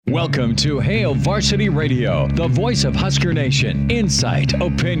Welcome to Hail Varsity Radio, the voice of Husker Nation. Insight,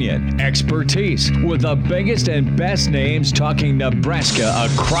 opinion, expertise, with the biggest and best names talking Nebraska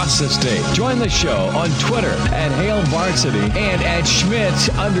across the state. Join the show on Twitter at Hail Varsity and at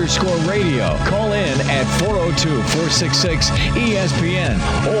Schmidt_radio. Call in at 402-466-ESPN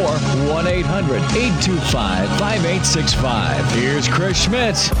or 1-800-825-5865. Here's Chris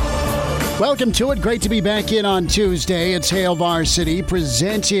Schmidt. Welcome to it. Great to be back in on Tuesday. It's Hail Varsity,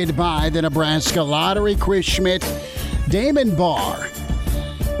 presented by the Nebraska Lottery. Chris Schmidt, Damon Barr.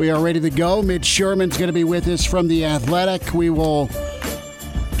 We are ready to go. Mitch Sherman's going to be with us from The Athletic. We will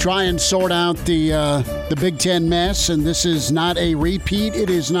try and sort out the Big Ten mess, and this is not a repeat. It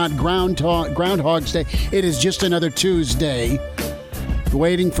is not Groundhog's Day. It is just another Tuesday.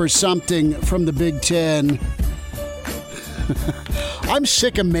 Waiting for something from the Big Ten. I'm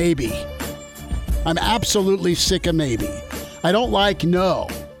sick of maybe. I'm absolutely sick of maybe. I don't like no.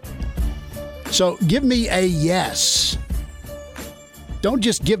 So give me a yes. Don't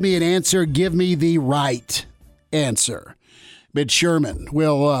just give me an answer. Give me the right answer. Mitch Sherman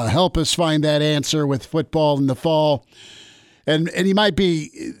will help us find that answer with football in the fall. And you might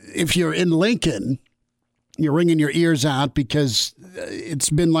be, if you're in Lincoln, you're wringing your ears out because it's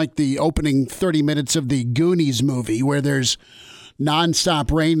been like the opening 30 minutes of the Goonies movie where there's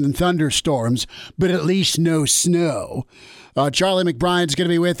nonstop rain and thunderstorms, but at least no snow. Charlie McBride's going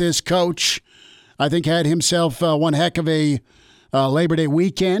to be with us. Coach, I think, had himself one heck of a Labor Day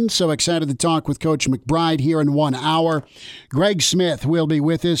weekend, so excited to talk with Coach McBride here in 1 hour. Greg Smith will be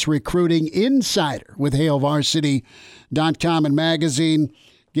with us, recruiting insider with HailVarsity.com and magazine.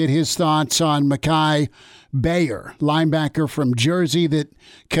 Get his thoughts on Mekhi Bayer, linebacker from Jersey that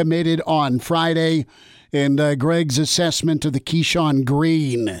committed on Friday, and Greg's assessment of the Keyshawn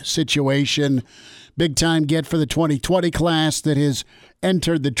Green situation. Big-time get for the 2020 class that has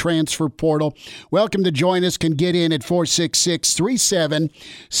entered the transfer portal. Welcome to join us. Can get in at 466-3776,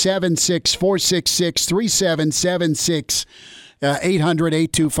 466-3776,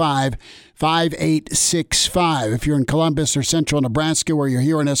 800-825-5865. If you're in Columbus or Central Nebraska where you're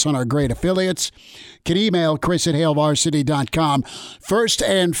hearing us on our great affiliates, can email Chris at HailVarsity.com. First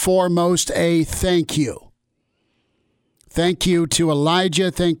and foremost, a thank you. Thank you to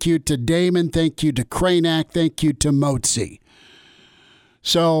Elijah. Thank you to Damon. Thank you to Kranak. Thank you to Motzi.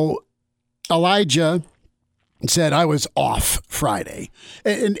 So Elijah said I was off Friday.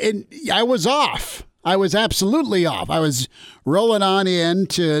 And I was off. I was absolutely off. I was rolling on in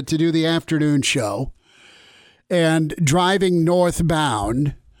to do the afternoon show and driving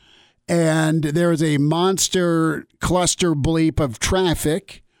northbound. And there was a monster cluster bleep of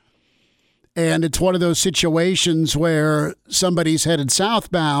traffic. And it's one of those situations where somebody's headed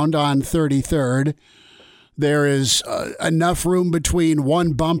southbound on 33rd. There is enough room between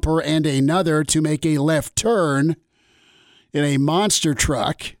one bumper and another to make a left turn in a monster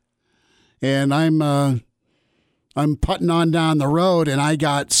truck. And I'm putting on down the road, and I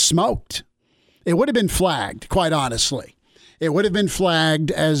got smoked. It would have been flagged, quite honestly. It would have been flagged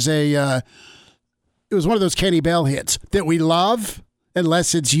as it was one of those Kenny Bell hits that we love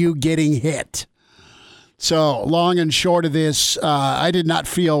unless it's you getting hit. So long and short of this, I did not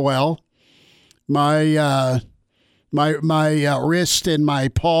feel well. My wrist and my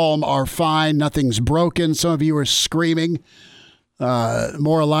palm are fine. Nothing's broken. Some of you are screaming.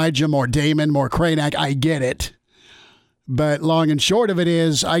 More Elijah, more Damon, more Kranak. I get it. But long and short of it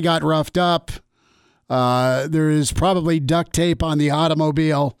is I got roughed up. There is probably duct tape on the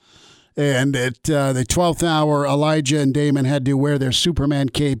automobile. And at the 12th hour, Elijah and Damon had to wear their Superman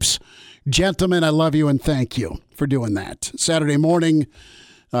capes. Gentlemen, I love you and thank you for doing that. Saturday morning,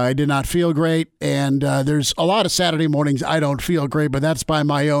 I did not feel great. And there's a lot of Saturday mornings I don't feel great, but that's by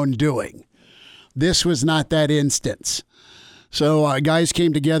my own doing. This was not that instance. So guys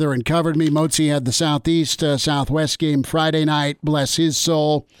came together and covered me. Motzi had the Southeast-Southwest game Friday night. Bless his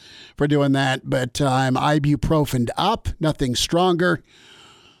soul for doing that. But I'm ibuprofened up, nothing stronger.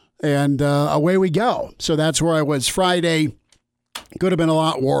 And away we go. So that's where I was Friday. Could have been a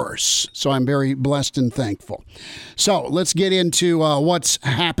lot worse. So I'm very blessed and thankful. So let's get into what's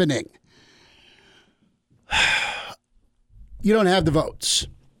happening. You don't have the votes.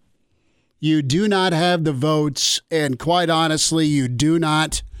 You do not have the votes, and quite honestly, you do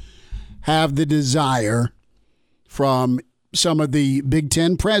not have the desire from some of the Big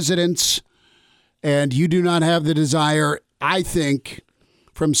Ten presidents, and you do not have the desire, I think,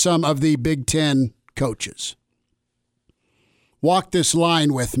 from some of the Big Ten coaches. Walk this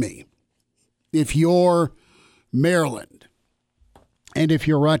line with me. If you're Maryland and if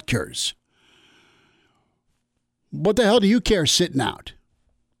you're Rutgers, what the hell do you care sitting out?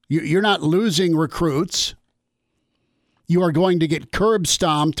 You're not losing recruits. You are going to get curb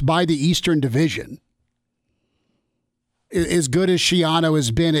stomped by the Eastern Division. As good as Shiano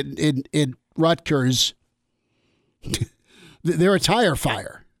has been at Rutgers, they're a tire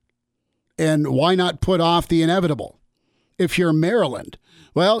fire. And why not put off the inevitable? If you're Maryland,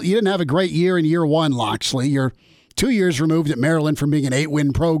 well, you didn't have a great year in year one, Loxley. You're 2 years removed at Maryland from being an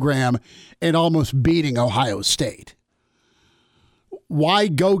 8-win program and almost beating Ohio State. Why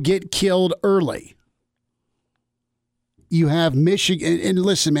go get killed early? You have Michigan. And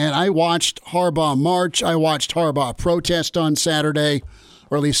listen, man, I watched Harbaugh march. I watched Harbaugh protest on Saturday,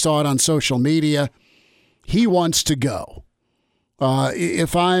 or at least saw it on social media. He wants to go.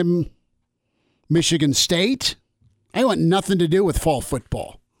 If I'm Michigan State, I want nothing to do with fall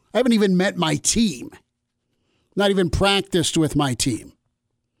football. I haven't even met my team. Not even practiced with my team.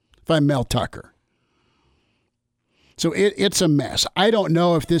 If I'm Mel Tucker. So it's a mess. I don't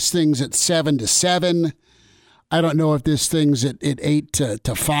know if this thing's at 7-7. I don't know if this thing's at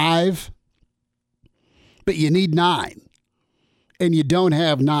 8-5. But you need 9. And you don't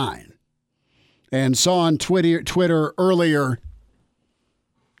have 9. And saw on Twitter earlier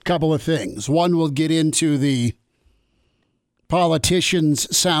a couple of things. One, will get into the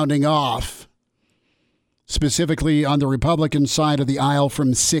politicians sounding off, specifically on the Republican side of the aisle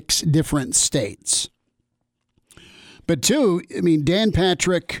from 6 different states. But 2, I mean, Dan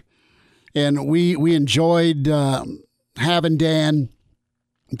Patrick, and we enjoyed having Dan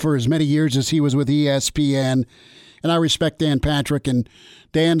for as many years as he was with ESPN, and I respect Dan Patrick, and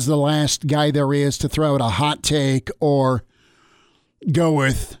Dan's the last guy there is to throw out a hot take or go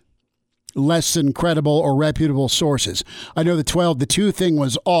with less than credible or reputable sources. I know the 12-2 thing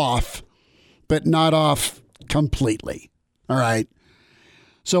was off, but not off completely. All right.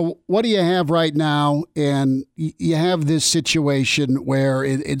 So what do you have right now? And you have this situation where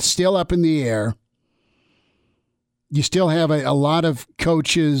it's still up in the air. You still have a lot of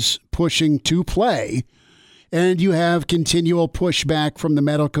coaches pushing to play, and you have continual pushback from the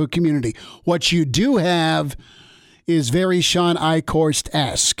medical community. What you do have is very Sean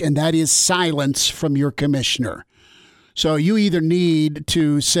Eichhorst-esque, and that is silence from your commissioner. So you either need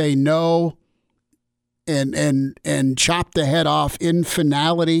to say no and chop the head off in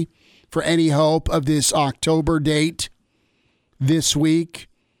finality for any hope of this October date this week.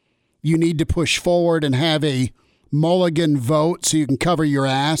 You need to push forward and have a mulligan vote so you can cover your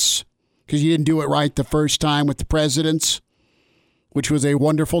ass because you didn't do it right the first time with the presidents, which was a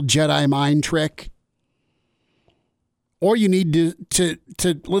wonderful Jedi mind trick. Or you need to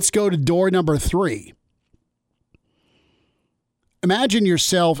let's go to door number 3. Imagine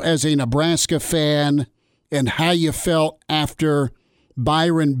yourself as a Nebraska fan and how you felt after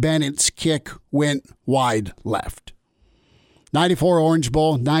Byron Bennett's kick went wide left. 94 Orange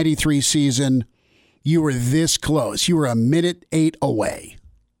Bowl, 93 season. You were this close. You were a minute 8 away.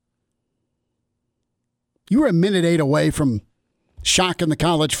 You were a minute 8 away from shocking the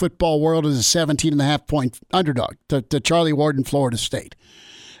college football world as a 17.5-point underdog to Charlie Ward in Florida State.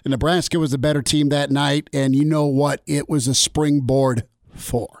 And Nebraska was the better team that night, and you know what it was a springboard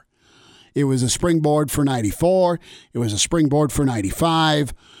for. It was a springboard for 94. It was a springboard for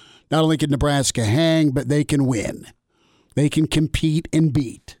 95. Not only can Nebraska hang, but they can win. They can compete and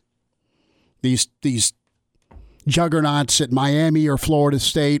beat these juggernauts at Miami or Florida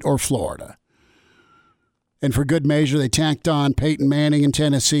State or Florida. And for good measure, they tacked on Peyton Manning in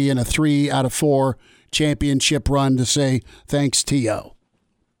Tennessee in a 3 out of 4 championship run to say thanks, T.O.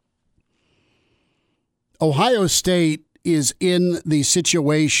 Ohio State is in the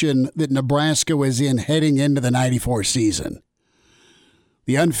situation that Nebraska was in heading into the 94 season.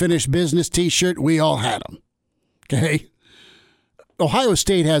 The unfinished business T-shirt, we all had them. Okay? Ohio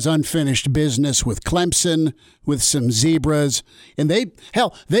State has unfinished business with Clemson, with some Zebras, and they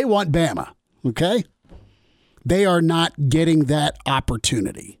want Bama. Okay? They are not getting that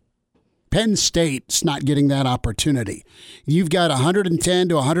opportunity. Penn State's not getting that opportunity. You've got 110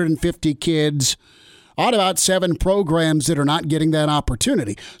 to 150 kids on about 7 programs that are not getting that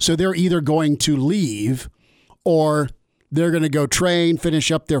opportunity. So they're either going to leave or they're going to go train,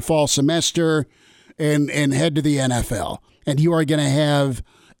 finish up their fall semester, and head to the NFL. And you are going to have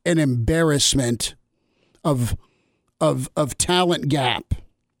an embarrassment of talent gap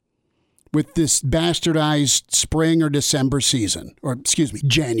with this bastardized spring or December season, or excuse me,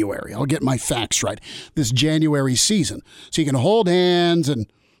 January. I'll get my facts right. This January season. So you can hold hands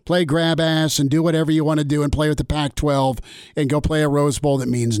and play grab ass and do whatever you want to do and play with the Pac-12 and go play a Rose Bowl that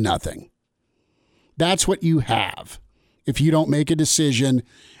means nothing. That's what you have if you don't make a decision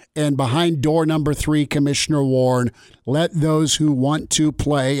And behind door number 3, Commissioner Warren, let those who want to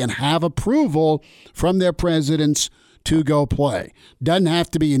play and have approval from their presidents to go play. Doesn't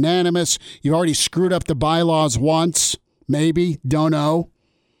have to be unanimous. You already screwed up the bylaws once, maybe, don't know.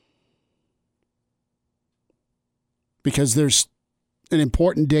 Because there's an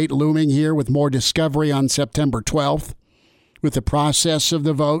important date looming here with more discovery on September 12th with the process of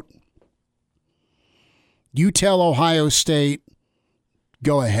the vote. You tell Ohio State,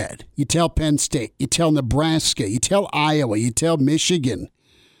 go ahead. You tell Penn State. You tell Nebraska. You tell Iowa. You tell Michigan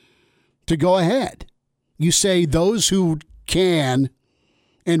to go ahead. You say those who can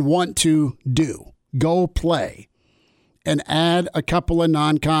and want to do, go play and add a couple of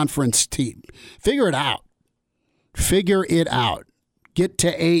non-conference teams. Figure it out. Figure it out. Get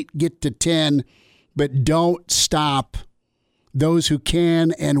to 8, get to 10, but don't stop those who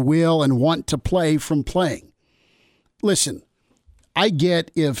can and will and want to play from playing. Listen, I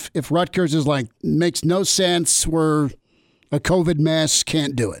get if Rutgers is like, makes no sense, we're a COVID mess,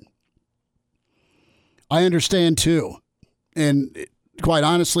 can't do it. I understand too. And quite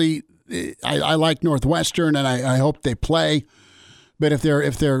honestly, I like Northwestern and I hope they play. But if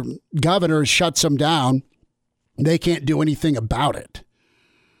their governor shuts them down, they can't do anything about it.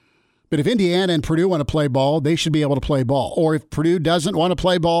 But if Indiana and Purdue want to play ball, they should be able to play ball. Or if Purdue doesn't want to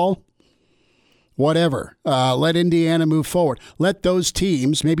play ball, whatever. Let Indiana move forward. Let those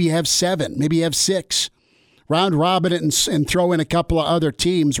teams, maybe you have 7, maybe you have 6, round robin it and throw in a couple of other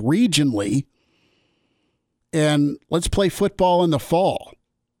teams regionally. And let's play football in the fall.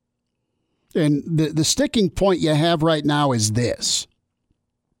 And the sticking point you have right now is this.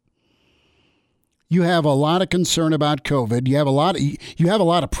 You have a lot of concern about COVID. You have a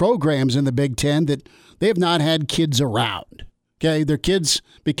lot of programs in the Big Ten that they have not had kids around. Okay, their kids,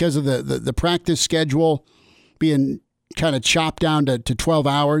 because of the practice schedule being kind of chopped down to 12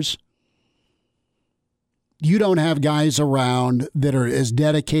 hours. You don't have guys around that are as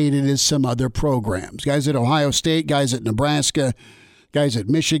dedicated as some other programs. Guys at Ohio State, guys at Nebraska, guys at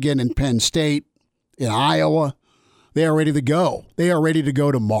Michigan and Penn State, in Iowa. They are ready to go. They are ready to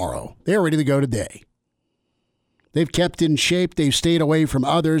go tomorrow. They are ready to go today. They've kept in shape. They've stayed away from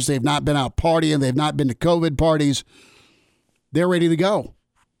others. They've not been out partying. They've not been to COVID parties. They're ready to go.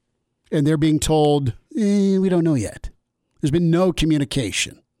 And they're being told, we don't know yet. There's been no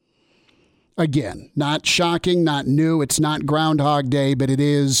communication. Again, not shocking, not new. It's not Groundhog Day, but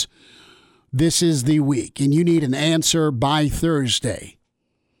this is the week. And you need an answer by Thursday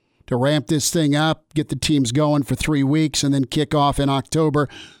to ramp this thing up, get the teams going for 3 weeks, and then kick off in October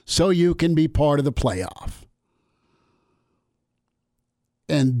so you can be part of the playoff.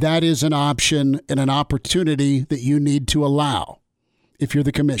 And that is an option and an opportunity that you need to allow if you're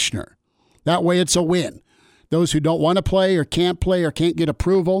the commissioner. That way it's a win. Those who don't want to play or can't get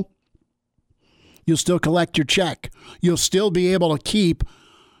approval, you'll still collect your check. You'll still be able to keep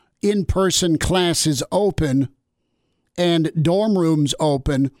in-person classes open and dorm rooms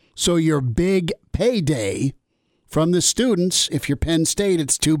open, so your big payday from the students, if you're Penn State,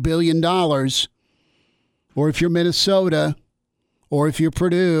 it's $2 billion, or if you're Minnesota, or if you're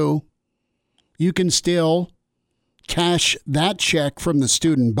Purdue, you can still cash that check from the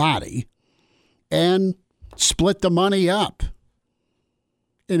student body and split the money up.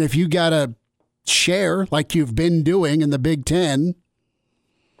 And if you got a share like you've been doing in the Big Ten,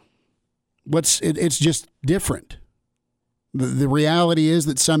 it's just different. The reality is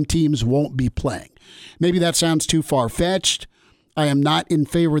that some teams won't be playing. Maybe that sounds too far-fetched. I am not in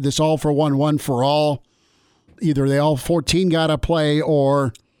favor of this all for one for all. Either they all 14 got to play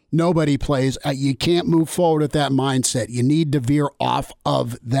or nobody plays. You can't move forward with that mindset. You need to veer off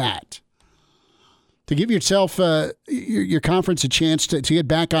of that. To give yourself, your conference a chance to get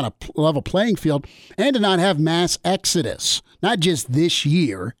back on a level playing field and to not have mass exodus, not just this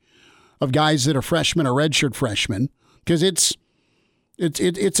year of guys that are freshmen or redshirt freshmen, because it's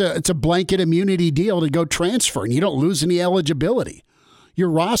a blanket immunity deal to go transfer and you don't lose any eligibility. Your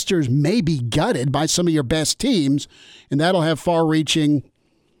rosters may be gutted by some of your best teams, and that'll have far-reaching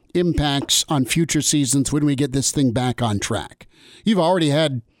impacts on future seasons when we get this thing back on track. You've already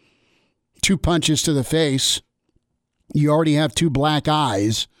had 2 punches to the face. You already have 2 black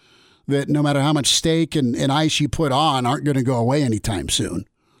eyes that no matter how much steak and ice you put on aren't going to go away anytime soon.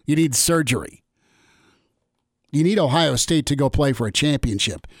 You need surgery. You need Ohio State to go play for a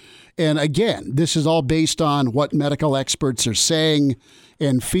championship. And again, this is all based on what medical experts are saying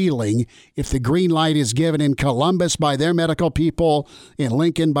and feeling. If the green light is given in Columbus by their medical people, in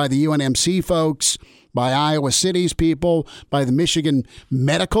Lincoln by the UNMC folks, by Iowa City's people, by the Michigan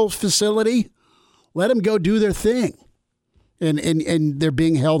Medical Facility, let them go do their thing. and they're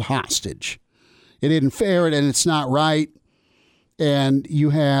being held hostage. It isn't fair, and it's not right, and you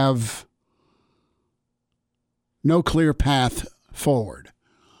have no clear path forward.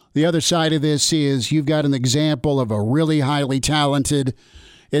 The other side of this is you've got an example of a really highly talented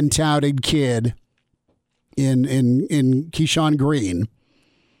and touted kid in Keyshawn Green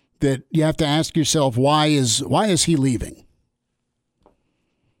that you have to ask yourself, why is he leaving?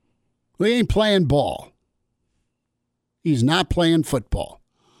 Well, he ain't playing ball. He's not playing football.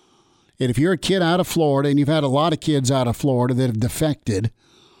 And if you're a kid out of Florida, and you've had a lot of kids out of Florida that have defected,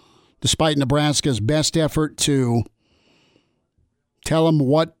 despite Nebraska's best effort to tell them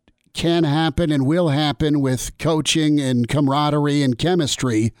what can happen and will happen with coaching and camaraderie and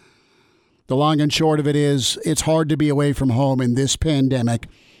chemistry, the long and short of it is it's hard to be away from home in this pandemic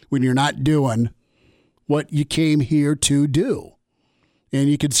when you're not doing what you came here to do. And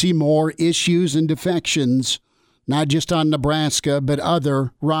you could see more issues and defections, not just on Nebraska, but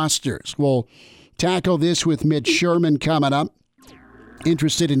other rosters. We'll tackle this with Mitch Sherman coming up.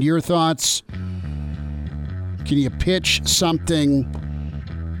 Interested in your thoughts? Can you pitch something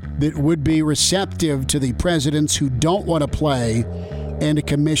that would be receptive to the presidents who don't want to play and a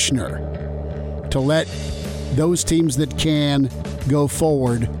commissioner to let those teams that can go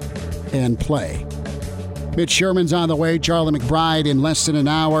forward and play? Mitch Sherman's on the way. Charlie McBride in less than an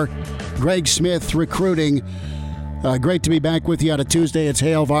hour. Greg Smith recruiting. Great to be back with you on a Tuesday. It's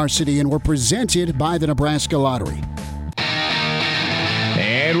Hail Varsity, and we're presented by the Nebraska Lottery.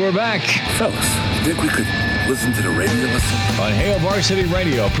 And we're back. Fellas, think we could listen to the radio on Hail Varsity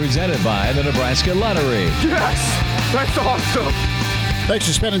Radio, presented by the Nebraska Lottery. Yes! That's awesome! Thanks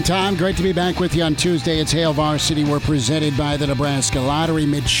for spending time. Great to be back with you on Tuesday. It's Hail Varsity. We're presented by the Nebraska Lottery.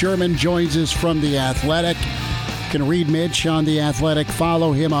 Mitch Sherman joins us from The Athletic. You can read Mitch on The Athletic.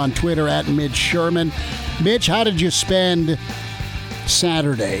 Follow him on Twitter at Mitch Sherman. Mitch, how did you spend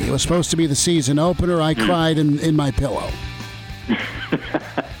Saturday? It was supposed to be the season opener. I cried in my pillow.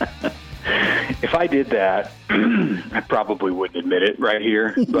 If I did that, I probably wouldn't admit it right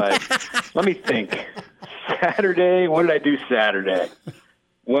here. But let me think. Saturday, what did I do Saturday?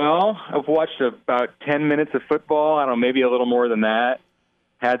 Well, I've watched about 10 minutes of football. I don't know, maybe a little more than that.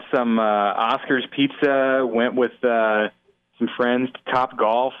 Had some Oscar's Pizza. Went with some friends to Top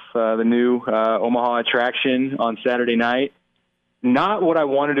Golf, the new Omaha attraction on Saturday night. Not what I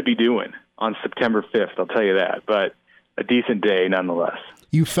wanted to be doing on September 5th, I'll tell you that. But a decent day nonetheless.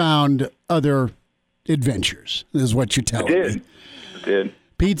 You found other adventures, is what you're telling me. I did.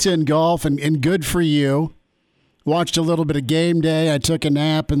 Pizza and golf, and good for you. Watched a little bit of game day. I took a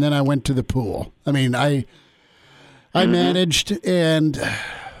nap, and then I went to the pool. I mean, I managed. And,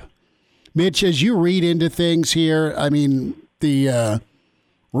 Mitch, as you read into things here, I mean, the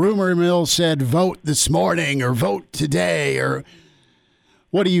rumor mill said vote this morning or vote today, or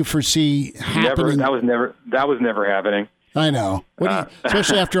what do you foresee happening? That was never happening. I know.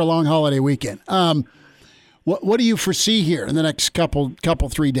 Especially after a long holiday weekend. What do you foresee here in the next couple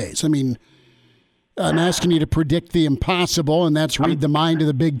 3 days? I mean, I'm asking you to predict the impossible, and that's read the mind of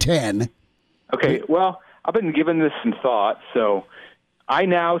the Big Ten. Okay, well, I've been giving this some thought, so I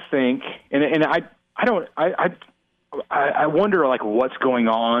now think, and I wonder like what's going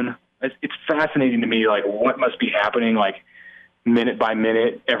on. It's fascinating to me, like what must be happening, like minute by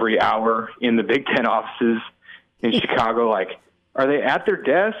minute, every hour in the Big Ten offices in Chicago. Like, are they at their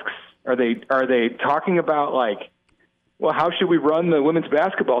desks? Are they talking about like, well, how should we run the women's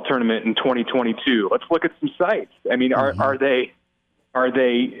basketball tournament in 2022? Let's look at some sites. I mean, are they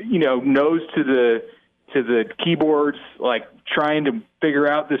nose to the keyboards, like trying to figure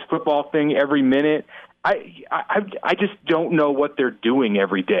out this football thing every minute? I just don't know what they're doing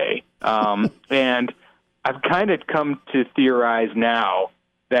every day. And I've kind of come to theorize now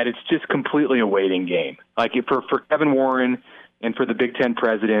that it's just completely a waiting game. Like for Kevin Warren and for the Big Ten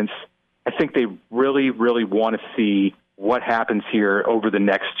presidents, I think they really, really want to see what happens here over the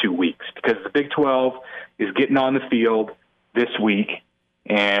next 2 weeks, because the Big 12 is getting on the field this week,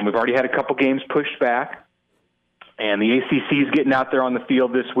 and we've already had a couple games pushed back, and the ACC is getting out there on the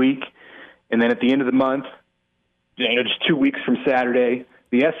field this week, and then at the end of the month, just 2 weeks from Saturday,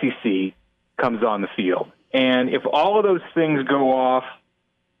 the SEC comes on the field. And if all of those things go off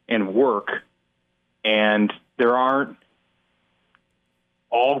and work, and there aren't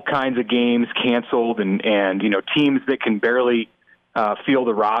all kinds of games canceled and teams that can barely field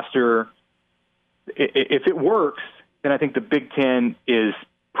the roster, if it works, then I think the Big Ten is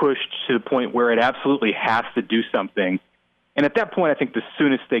pushed to the point where it absolutely has to do something. And at that point, I think the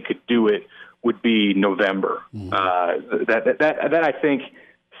soonest they could do it would be November. That I think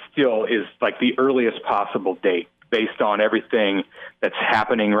still is like the earliest possible date. based on everything that's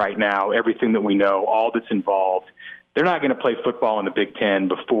happening right now, everything that we know, all that's involved. They're not going to play football in the Big Ten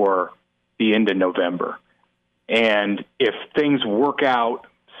before the end of November. And if things work out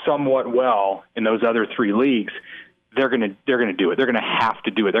somewhat well in those other three leagues, they're going to do it. They're going to have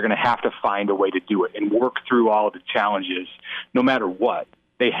to do it. They're going to have to find a way to do it and work through all of the challenges. No matter what,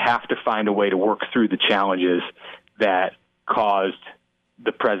 they have to find a way to work through the challenges that caused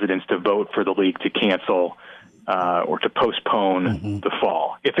the presidents to vote for the league to cancel or to postpone the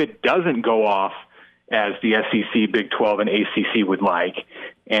fall. If it doesn't go off as the SEC, Big 12, and ACC would like,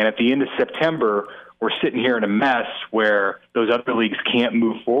 and at the end of September we're sitting here in a mess where those other leagues can't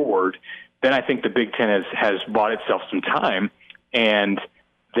move forward, then I think the Big Ten has bought itself some time, and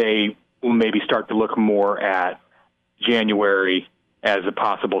they will maybe start to look more at January as a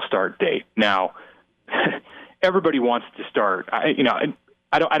possible start date. Now, everybody wants to start. I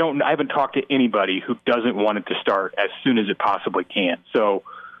haven't talked to anybody who doesn't want it to start as soon as it possibly can. So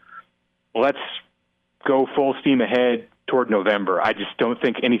let's go full steam ahead toward November. I just don't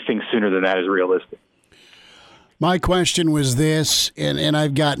think anything sooner than that is realistic. My question was this, and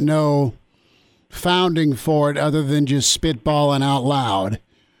I've got no founding for it other than just spitballing out loud.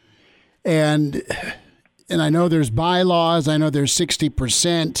 And I know there's bylaws, I know there's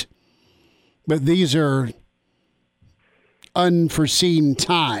 60%, but these are unforeseen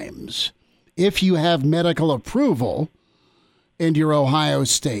times. If you have medical approval and your Ohio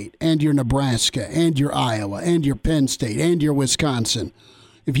State and your Nebraska and your Iowa and your Penn State and your Wisconsin,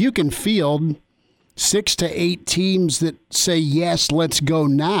 if you can field 6 to 8 teams that say, yes, let's go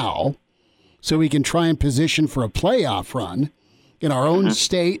now, so we can try and position for a playoff run in our own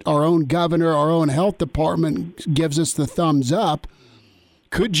state, our own governor, our own health department gives us the thumbs up,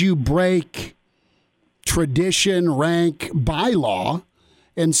 could you break tradition, rank, bylaw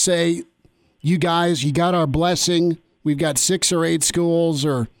and say, you guys, you got our blessing. We've got 6 or 8 schools,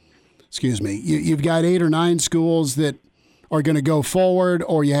 or, you've got 8 or 9 schools that are going to go forward,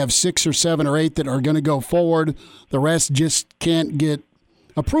 or you have 6 or 7 or 8 that are going to go forward. The rest just can't get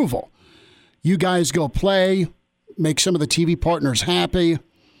approval. You guys go play, make some of the TV partners happy,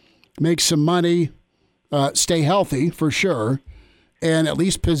 make some money, stay healthy for sure, and at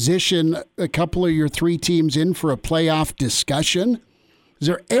least position a couple of your 3 teams in for a playoff discussion. Is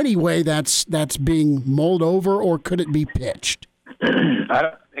there any way that's being mulled over, or could it be pitched?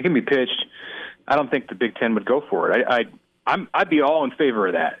 It can be pitched. I don't think the Big Ten would go for it. I'd be all in favor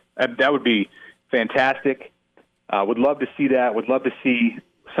of that. That would be fantastic. Would love to see that. Would love to see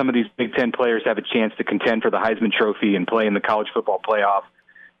some of these Big Ten players have a chance to contend for the Heisman Trophy and play in the college football playoff,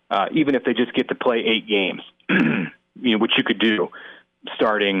 even if they just get to play 8 games, which you could do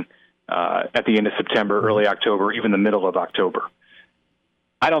starting at the end of September, early October, even the middle of October.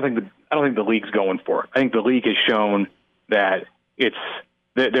 I don't think the league's going for it. I think the league has shown that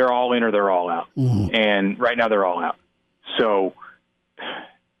they're all in or they're all out, and right now they're all out. So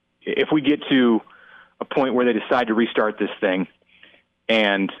if we get to a point where they decide to restart this thing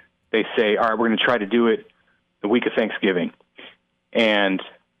and they say, all right, we're going to try to do it the week of Thanksgiving, and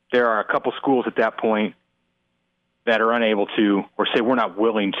there are a couple schools at that point that are unable to, or say we're not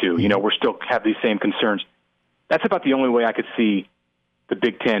willing to, we're still have these same concerns. That's about the only way I could see the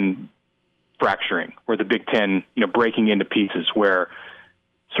Big Ten fracturing, or the Big Ten, breaking into pieces where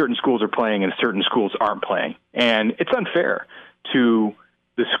certain schools are playing and certain schools aren't playing. And it's unfair to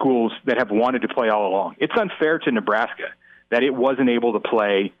the schools that have wanted to play all along. It's unfair to Nebraska that it wasn't able to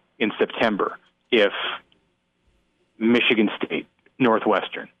play in September if Michigan State,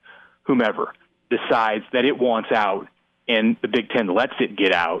 Northwestern, whomever, decides that it wants out and the Big Ten lets it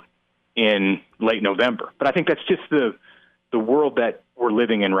get out in late November. But I think that's just the world that we're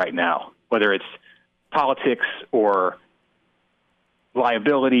living in right now, whether it's politics or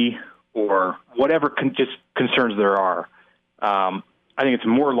liability or whatever concerns there are. I think it's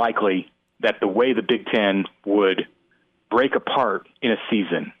more likely that the way the Big Ten would break apart in a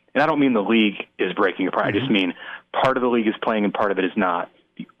season, and I don't mean the league is breaking apart, I just mean part of the league is playing and part of it is not.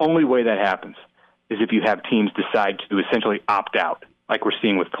 The only way that happens is if you have teams decide to essentially opt out, like we're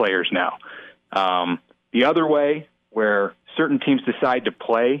seeing with players now. The other way, where certain teams decide to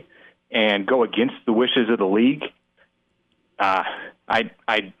play and go against the wishes of the league, I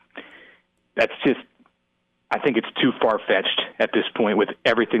think it's too far-fetched at this point with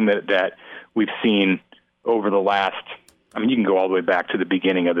everything that we've seen over the last, you can go all the way back to the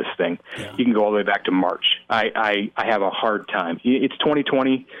beginning of this thing. Yeah. You can go all the way back to March. I have a hard time. It's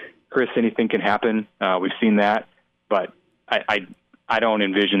 2020, Chris, anything can happen. We've seen that, but I don't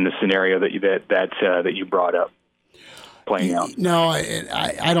envision the scenario that you brought up. playing out. No,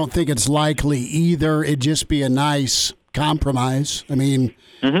 I don't think it's likely either. It'd just be a nice compromise. I mean,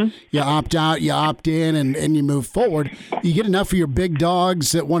 you opt out, you opt in, and you move forward. You get enough of your big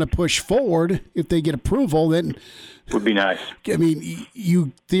dogs that want to push forward. If they get approval, then would be nice. I mean,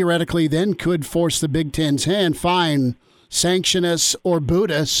 you theoretically then could force the Big Ten's hand, fine, sanction us or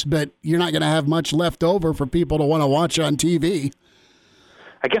boot us, but you're not going to have much left over for people to want to watch on TV.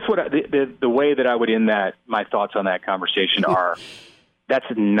 I guess what the way that I would end my thoughts on that conversation are, that's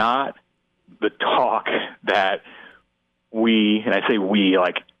not the talk that we, and I say we,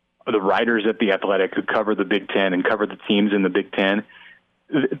 like the writers at The Athletic who cover the Big Ten and cover the teams in the Big Ten,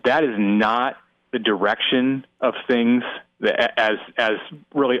 that is not the direction of things that, as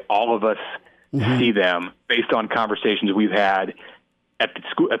really all of us see them based on conversations we've had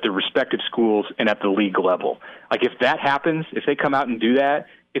at the respective schools and at the league level. Like if that happens, if they come out and do that,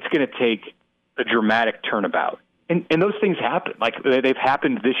 it's going to take a dramatic turnabout. And those things happen. Like they've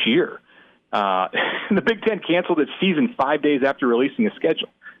happened this year. The Big Ten canceled its season 5 days after releasing a schedule.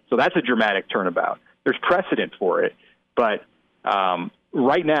 So that's a dramatic turnabout. There's precedent for it. But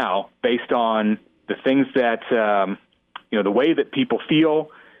right now, based on the things that, the way that people feel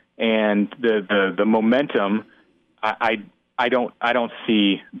and the momentum, I don't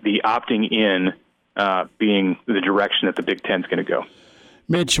see the opting in being the direction that the Big Ten's going to go.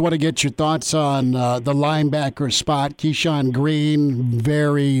 Mitch, want to get your thoughts on the linebacker spot. Keyshawn Green,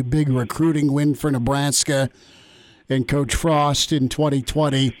 very big recruiting win for Nebraska, and Coach Frost in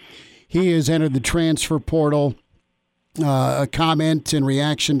 2020. He has entered the transfer portal. A comment in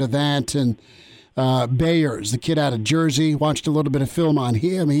reaction to that, and Bayers, the kid out of Jersey, watched a little bit of film on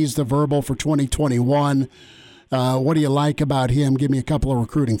him. He's the verbal for 2021. What do you like about him? Give me a couple of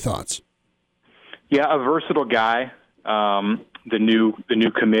recruiting thoughts. Yeah, a versatile guy. The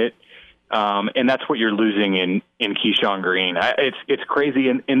new commit, and that's what you're losing in Keyshawn Green. It's crazy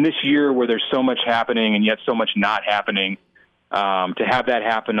in this year where there's so much happening and yet so much not happening. To have that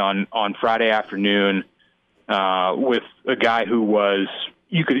happen on Friday afternoon with a guy who was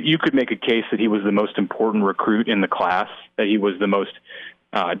you could make a case that he was the most important recruit in the class, that he was the most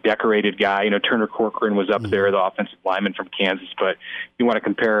decorated guy. Turner Corcoran was up there, the offensive lineman from Kansas, but you want to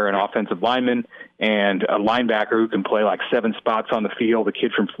compare an offensive lineman and a linebacker who can play like 7 spots on the field, a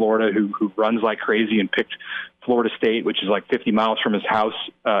kid from Florida who runs like crazy and picked Florida State, which is like 50 miles from his house,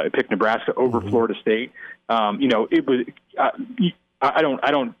 picked Nebraska over Florida State. It was,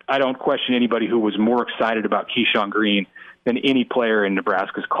 I don't question anybody who was more excited about Keyshawn Green than any player in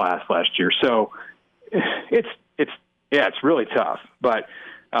Nebraska's class last year. So it's really tough, but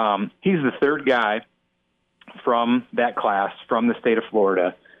he's the third guy from that class, from the state of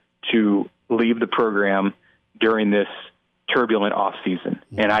Florida, to leave the program during this turbulent offseason.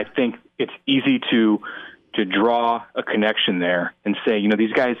 And I think it's easy to draw a connection there and say,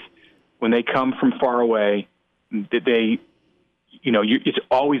 these guys, when they come from far away, it's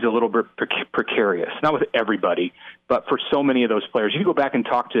always a little bit precarious. Not with everybody, but for so many of those players. You go back and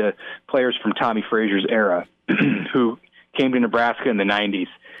talk to players from Tommy Frazier's era who came to Nebraska in the 90s.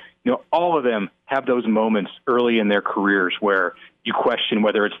 All of them have those moments early in their careers where you question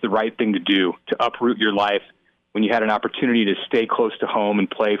whether it's the right thing to do to uproot your life when you had an opportunity to stay close to home and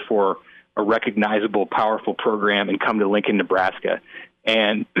play for a recognizable, powerful program and come to Lincoln, Nebraska.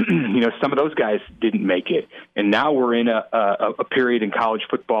 And, some of those guys didn't make it. And now we're in a period in college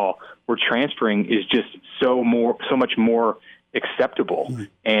football where transferring is just so much more acceptable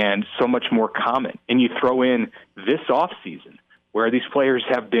and so much more common. And you throw in this offseason where these players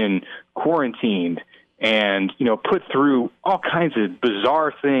have been quarantined and, put through all kinds of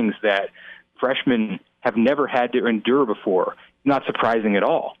bizarre things that freshmen have never had to endure before. Not surprising at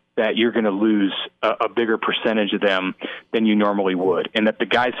all that you're going to lose a bigger percentage of them than you normally would. And that the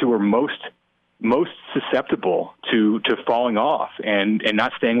guys who are most susceptible to falling off and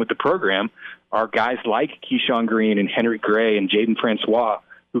not staying with the program are guys like Keyshawn Green and Henry Gray and Jaden Francois,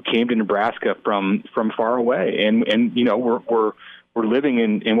 who came to Nebraska from far away. And we're living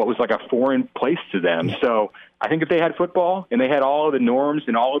in what was like a foreign place to them. So I think if they had football and they had all of the norms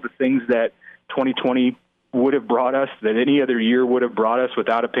and all of the things that 2020 would have brought us, that any other year would have brought us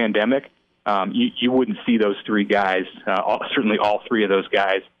without a pandemic, you wouldn't see those three guys, certainly all three of those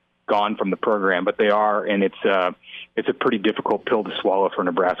guys, gone from the program. But they are, and it's a pretty difficult pill to swallow for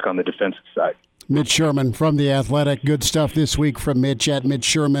Nebraska on the defensive side. Mitch Sherman from The Athletic. Good stuff this week from Mitch at Mitch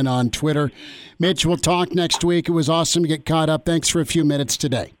Sherman on Twitter. Mitch, we'll talk next week. It was awesome to get caught up. Thanks for a few minutes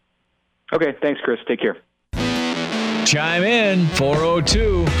today. Okay, thanks, Chris. Take care. Chime in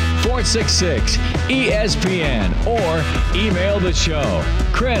 402-466-ESPN or email the show,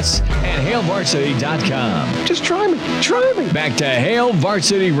 Chris@HailVarsity.com. Just try me. Back to Hail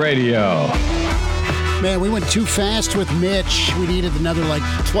Varsity Radio. Man, we went too fast with Mitch. We needed another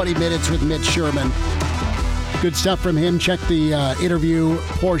 20 minutes with Mitch Sherman. Good stuff from him. Check the interview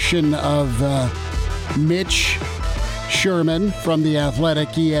portion of Mitch Sherman from The Athletic,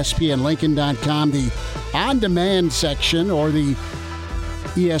 ESPNLincoln.com, the on-demand section, or the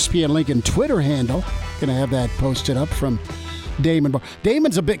ESPN Lincoln Twitter handle. Going to have that posted up from Damon.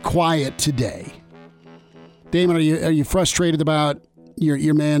 Damon's a bit quiet today. Damon, are you frustrated about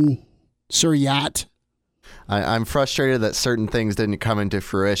your man, Sir Yacht? I'm frustrated that certain things didn't come into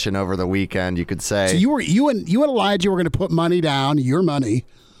fruition over the weekend, you could say. So you and Elijah were going to put money down, your money,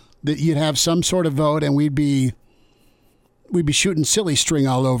 that you'd have some sort of vote, and we'd be shooting silly string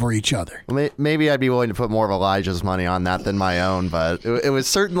all over each other. Maybe I'd be willing to put more of Elijah's money on that than my own, but it was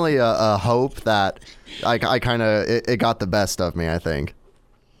certainly a hope that I kind of it got the best of me, I think.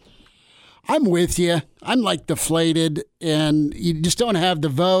 I'm with you. I'm deflated, and you just don't have the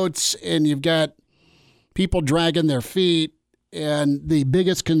votes, and you've got people dragging their feet, and the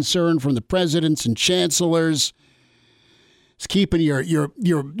biggest concern from the presidents and chancellors is keeping your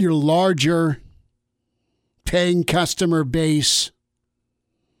larger paying customer base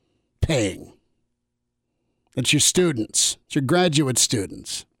paying. That's your students. It's your graduate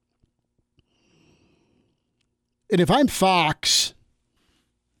students. And if I'm Fox,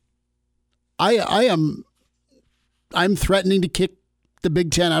 I'm threatening to kick the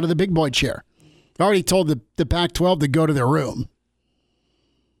Big Ten out of the big boy chair. I already told the Pac-12 to go to their room.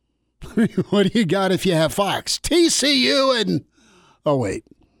 What do you got if you have Fox? TCU and... Oh, wait.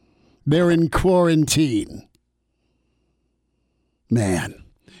 They're in quarantine. Man,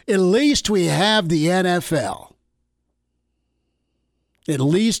 at least we have the NFL. At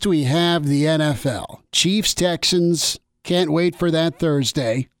least we have the NFL. Chiefs, Texans, can't wait for that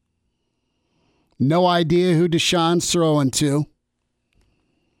Thursday. No idea who Deshaun's throwing to.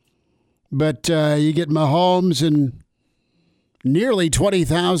 But you get Mahomes and nearly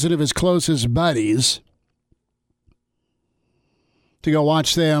 20,000 of his closest buddies to go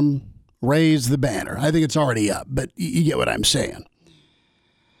watch them raise the banner. I think it's already up, but you get what I'm saying.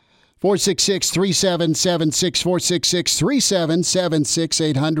 466-3776,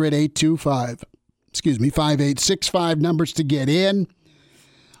 466-3776, 800-825. 5865 numbers to get in.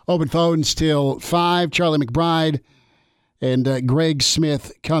 Open phones till 5. Charlie McBride and Greg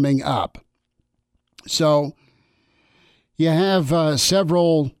Smith coming up. So you have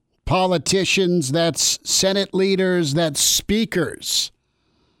several politicians, that's Senate leaders, that's speakers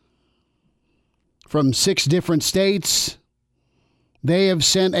from 6 different states. They have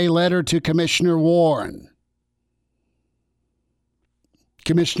sent a letter to Commissioner Warren.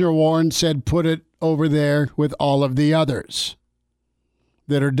 Commissioner Warren said, put it over there with all of the others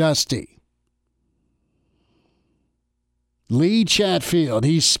that are dusty. Lee Chatfield,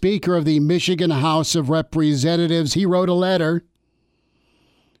 he's Speaker of the Michigan House of Representatives. He wrote a letter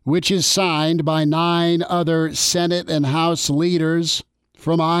which is signed by 9 other Senate and House leaders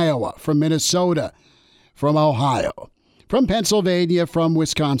from Iowa, from Minnesota, from Ohio, from Pennsylvania, from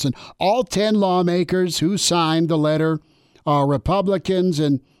Wisconsin. All 10 lawmakers who signed the letter are Republicans,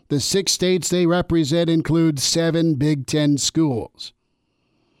 and the 6 states they represent include 7 Big Ten schools.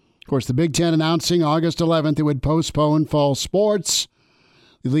 Of course, the Big Ten announcing August 11th it would postpone fall sports.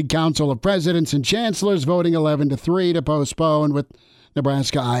 The League Council of Presidents and Chancellors voting 11-3 to postpone, with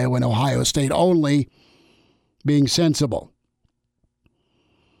Nebraska, Iowa, and Ohio State only being sensible.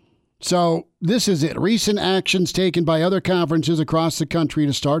 So this is it. Recent actions taken by other conferences across the country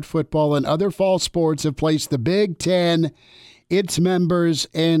to start football and other fall sports have placed the Big Ten, its members,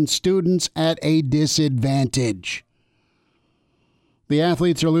 and students at a disadvantage. The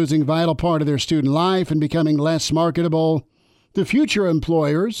athletes are losing a vital part of their student life and becoming less marketable to future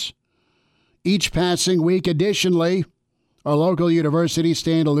employers. Each passing week, additionally, our local universities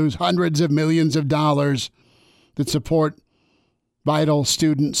stand to lose hundreds of millions of dollars that support vital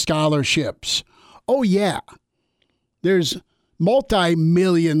student scholarships. Oh, yeah. There's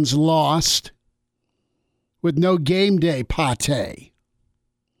multi-millions lost with no game day pate.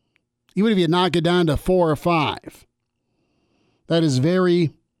 Even if you knock it down to 4 or 5. That is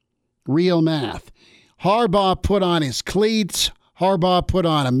very real math. Harbaugh put on his cleats. Harbaugh put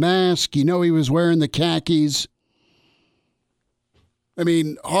on a mask. You know he was wearing the khakis. I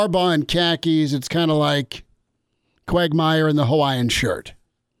mean, Harbaugh in khakis, it's kind of like Quagmire in the Hawaiian shirt.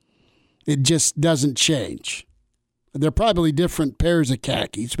 It just doesn't change. They're probably different pairs of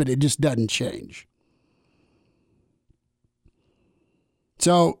khakis, but it just doesn't change.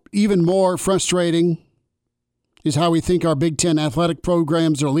 So even more frustrating is how we think our Big Ten athletic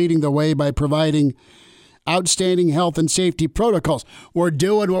programs are leading the way by providing outstanding health and safety protocols. We're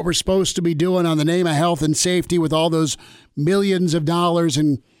doing what we're supposed to be doing on the name of health and safety with all those millions of dollars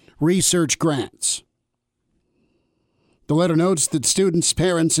in research grants. The letter notes that students,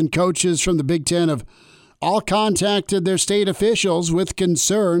 parents, and coaches from the Big Ten have all contacted their state officials with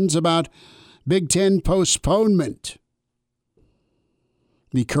concerns about Big Ten postponement.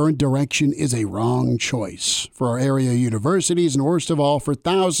 The current direction is a wrong choice for our area universities and, worst of all, for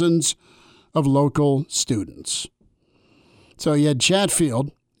thousands of local students. So you had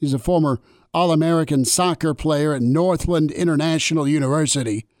Chatfield. He's a former All-American soccer player at Northland International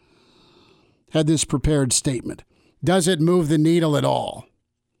University. Had this prepared statement. Does it move the needle at all?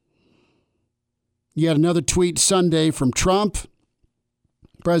 You had another tweet Sunday from Trump.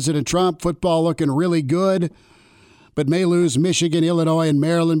 President Trump, football looking really good, but may lose Michigan, Illinois, and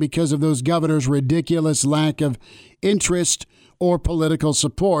Maryland because of those governors' ridiculous lack of interest or political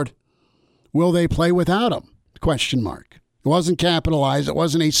support. Will they play without him? Question mark. It wasn't capitalized. It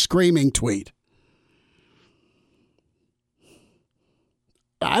wasn't a screaming tweet.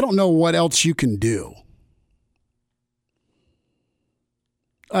 I don't know what else you can do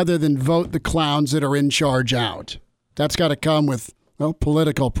other than vote the clowns that are in charge out. That's got to come with, well,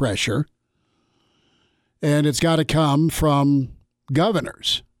 political pressure. And it's got to come from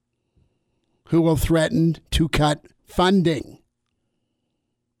governors who will threaten to cut funding.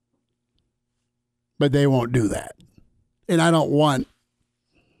 But they won't do that. And I don't want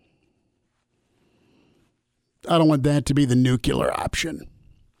that to be the nuclear option.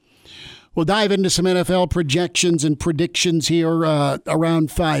 We'll dive into some NFL projections and predictions here around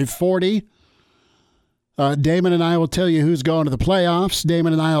 5:40. Damon and I will tell you who's going to the playoffs.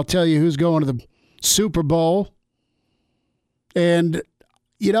 Damon and I will tell you who's going to the Super Bowl. And,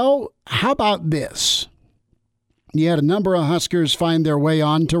 how about this? You had a number of Huskers find their way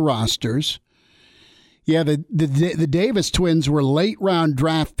onto rosters. Yeah, the Davis twins were late-round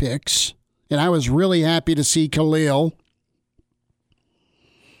draft picks, and I was really happy to see Khalil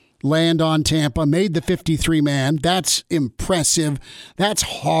land on Tampa, made the 53-man. That's impressive. That's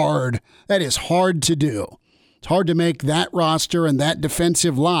hard. That is hard to do. It's hard to make that roster and that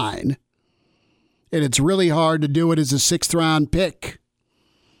defensive line, and it's really hard to do it as a 6th-round pick.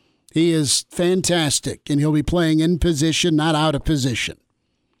 He is fantastic, and he'll be playing in position, not out of position.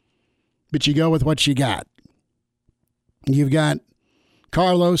 But you go with what you got. You've got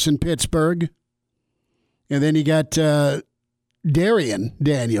Carlos in Pittsburgh, and then you got Darian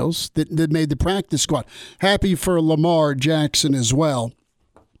Daniels that made the practice squad. Happy for Lamar Jackson as well.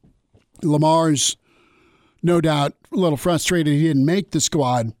 Lamar's no doubt a little frustrated he didn't make the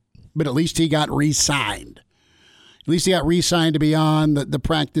squad, but at least he got re-signed. At least he got re-signed to be on the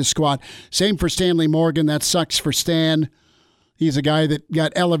practice squad. Same for Stanley Morgan. That sucks for Stan. He's a guy that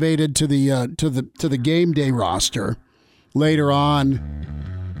got elevated to the game day roster later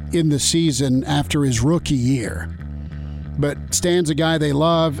on in the season after his rookie year. But Stan's a guy they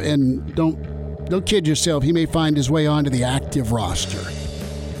love, and don't kid yourself. He may find his way onto the active roster,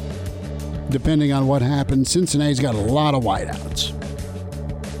 depending on what happens. Cincinnati's got a lot of wideouts.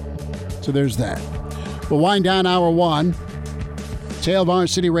 So there's that. We'll wind down hour one. Hail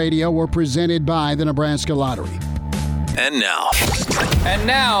Varsity Radio. We're presented by the Nebraska Lottery. And now,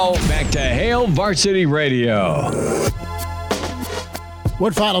 back to Hail Varsity Radio.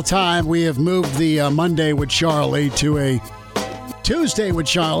 One final time, we have moved the Monday with Charlie to a Tuesday with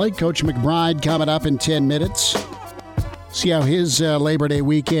Charlie. Coach McBride coming up in 10 minutes. See how his Labor Day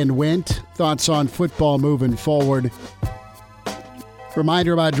weekend went. Thoughts on football moving forward.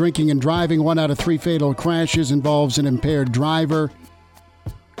 Reminder about drinking and driving. 1 out of 3 fatal crashes involves an impaired driver.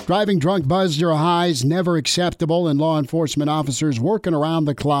 Driving drunk, buzzed, or high is never acceptable, and law enforcement officers working around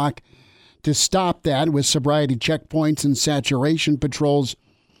the clock to stop that with sobriety checkpoints and saturation patrols.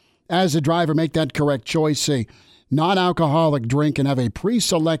 As a driver, make that correct choice. A non-alcoholic drink and have a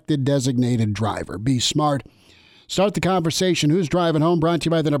pre-selected designated driver. Be smart. Start the conversation. Who's driving home? Brought to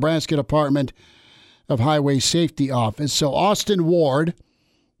you by the Nebraska Department of Highway Safety Office. So Austin Ward,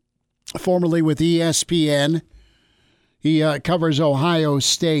 formerly with ESPN, he covers Ohio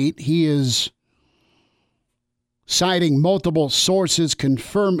State. He is citing multiple sources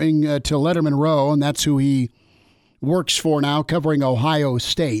confirming to Letterman Row, and that's who he works for now, covering Ohio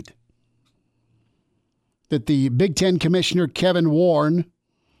State, that the Big Ten Commissioner Kevin Warren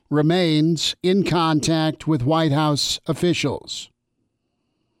remains in contact with White House officials.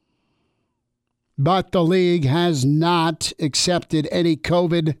 But the league has not accepted any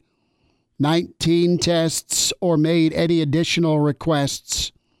COVID-19 19 tests, or made any additional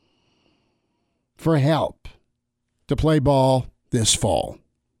requests for help to play ball this fall.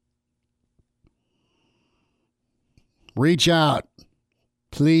 Reach out,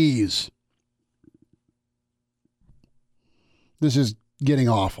 please. This is getting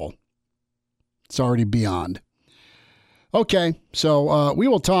awful. It's already beyond. Okay, so we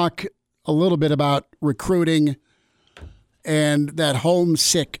will talk a little bit about recruiting and that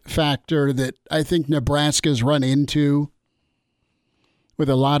homesick factor that I think Nebraska's run into with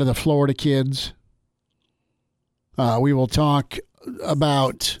a lot of the Florida kids. We will talk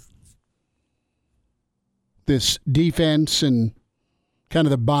about this defense and kind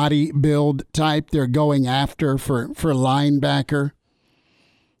of the body build type they're going after for linebacker.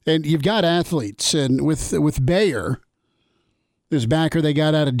 And you've got athletes, and with Bayer, this backer they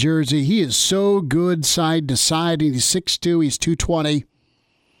got out of Jersey, he is so good side to side. He's 6'2", he's 220.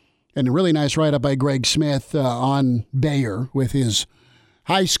 And a really nice write-up by Greg Smith on Bayer with his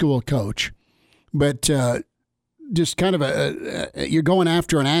high school coach. But just kind of you're going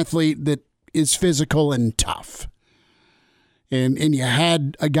after an athlete that is physical and tough. And you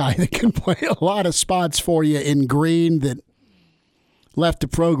had a guy that can play a lot of spots for you in Green that left the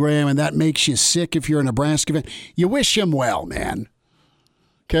program, and that makes you sick if you're a Nebraska fan. You wish him well, man.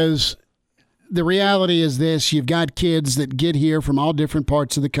 Because the reality is this, you've got kids that get here from all different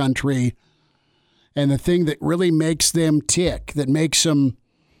parts of the country, and the thing that really makes them tick, that makes them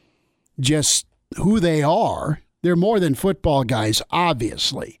just who they are, they're more than football guys,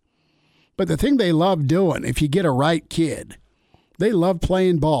 obviously. But the thing they love doing, if you get a right kid, they love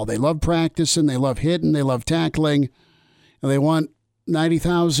playing ball. They love practicing. They love hitting. They love tackling. And they want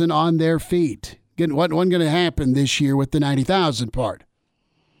 90,000 on their feet. What wasn't going to happen this year with the 90,000 part.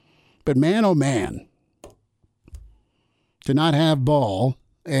 But man, oh man, to not have ball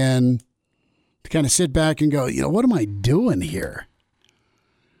and to kind of sit back and go, what am I doing here?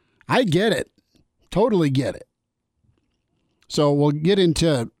 I get it. Totally get it. So we'll get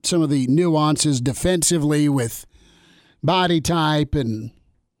into some of the nuances defensively with body type and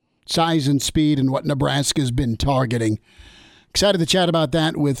size and speed and what Nebraska's been targeting. Excited to chat about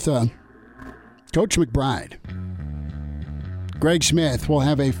that with Coach McBride. Greg Smith will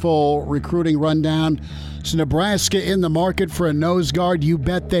have a full recruiting rundown. So Nebraska in the market for a nose guard? You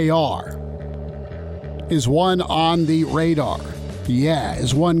bet they are. Is one on the radar? Yeah.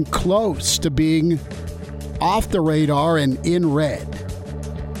 Is one close to being off the radar and in red?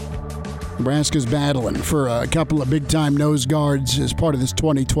 Nebraska's battling for a couple of big-time nose guards as part of this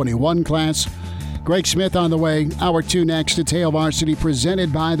 2021 class. Greg Smith on the way. Hour 2 next. It's Hail Varsity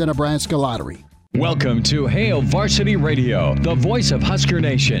presented by the Nebraska Lottery. Welcome to Hail Varsity Radio, the voice of Husker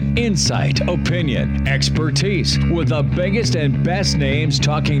Nation. Insight, opinion, expertise, with the biggest and best names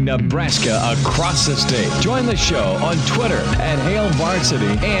talking Nebraska across the state. Join the show on Twitter at Hail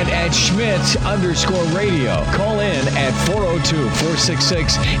Varsity and at Schmidt_radio. Call in at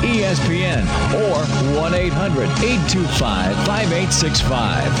 402-466-ESPN or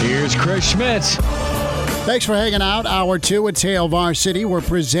 1-800-825-5865. Here's Chris Schmidt. Thanks for hanging out. Hour 2 at Hail Varsity. We're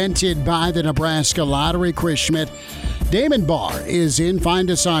presented by the Nebraska Lottery. Chris Schmidt. Damon Barr is in. Find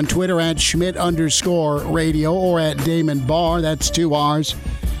us on Twitter at Schmidt_radio or at Damon Barr. That's 2 R's.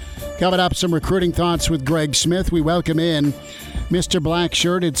 Coming up, some recruiting thoughts with Greg Smith. We welcome in Mr.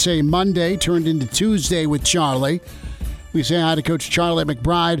 Blackshirt. It's a Monday turned into Tuesday with Charlie. We say hi to Coach Charlie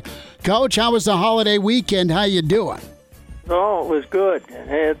McBride. Coach, how was the holiday weekend? How you doing? Oh, it was good.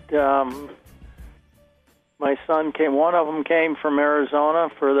 My son came. One of them came from Arizona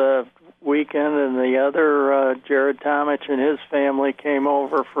for the weekend, and the other, Jared Tomich and his family, came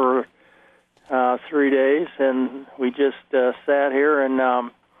over for 3 days, and we just sat here and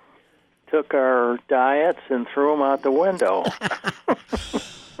took our diets and threw them out the window.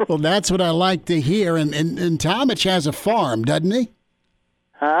 Well, that's what I like to hear. And Tomich has a farm, doesn't he?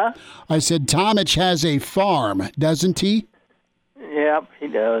 Huh? I said Tomich has a farm, doesn't he? Yep, he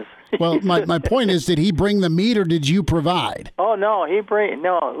does. Well, my point is, did he bring the meat or did you provide? Oh no,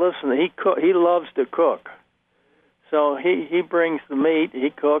 listen, he loves to cook, so he brings the meat,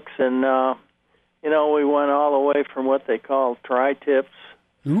 he cooks, and we went all the way from what they call tri-tips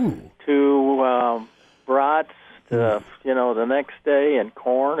to brats to the next day, and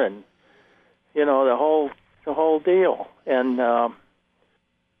corn, and the whole deal, and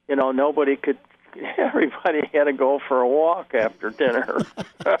nobody could. Everybody had to go for a walk after dinner.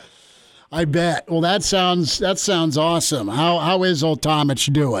 I bet. Well, that sounds awesome. How is old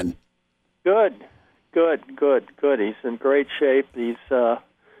Tomich doing? Good. He's in great shape. He's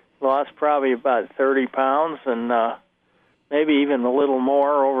lost probably about 30 pounds, and maybe even a little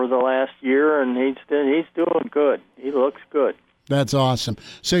more over the last year, and he's doing good. He looks good. That's awesome.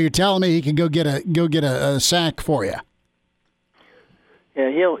 So you're telling me he can go get a sack for you?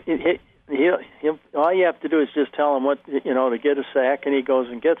 Yeah, he'll. All you have to do is just tell him what to get a sack, and he goes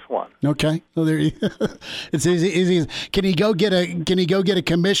and gets one. Okay, well there you. It's easy. Can he go get a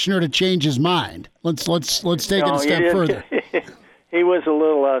commissioner to change his mind? Let's take it a step further. He was a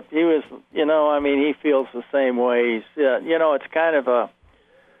little. He feels the same way. He's. It's kind of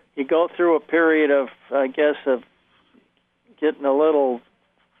you go through a period of, I guess, of getting a little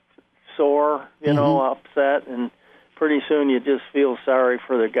sore, upset, and pretty soon you just feel sorry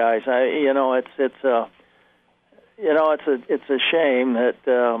for the guys. It's a shame that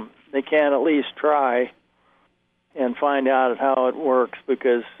they can't at least try and find out how it works,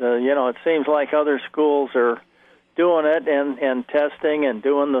 because it seems like other schools are doing it and testing and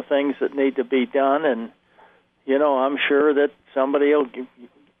doing the things that need to be done, and I'm sure that somebody will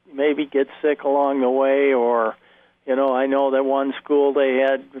maybe get sick along the way, or I know that one school they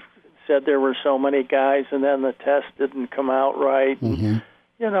had said there were so many guys, and then the test didn't come out right. Mm-hmm.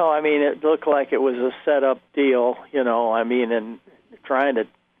 It looked like it was a set-up deal, and trying to,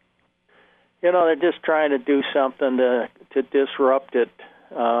 they're just trying to do something to disrupt it,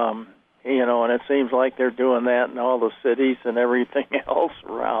 and it seems like they're doing that in all the cities and everything else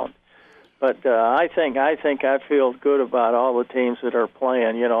around. But I think I feel good about all the teams that are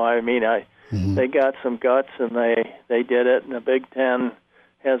playing. Mm-hmm. They got some guts, and they did it, and the Big Ten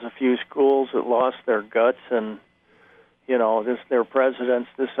has a few schools that lost their guts, and their presidents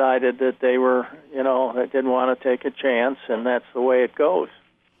decided that they didn't want to take a chance, and that's the way it goes.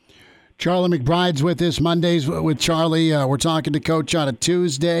 Charlie McBride's with us Mondays with Charlie. We're talking to Coach on a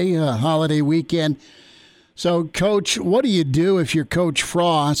Tuesday, holiday weekend. So, Coach, what do you do if you're Coach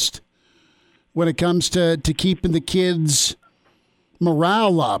Frost when it comes to keeping the kids'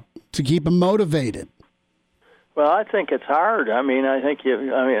 morale up, to keep them motivated? Well, I think it's hard. I think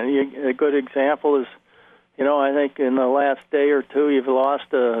a good example is, I think in the last day or two you've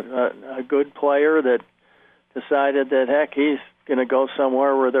lost a good player that decided that heck, he's going to go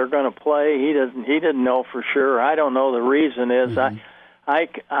somewhere where they're going to play. He didn't know for sure. I don't know the reason is. Mm-hmm.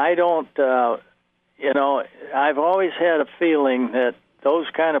 I don't. I've always had a feeling that those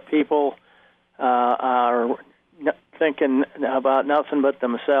kind of people are thinking about nothing but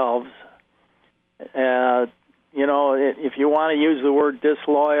themselves. If you want to use the word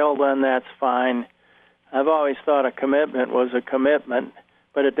disloyal, then that's fine. I've always thought a commitment was a commitment,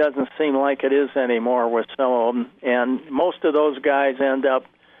 but it doesn't seem like it is anymore with some of them. And most of those guys end up,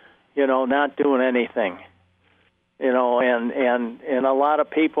 not doing anything. And a lot of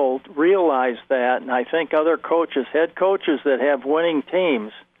people realize that, and I think other coaches, head coaches that have winning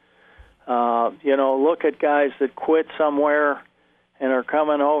teams, look at guys that quit somewhere and are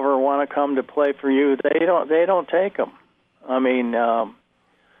coming over and want to come to play for you. They don't take them.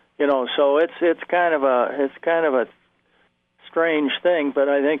 So it's kind of a strange thing, but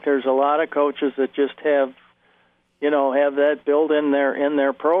I think there's a lot of coaches that just have that built in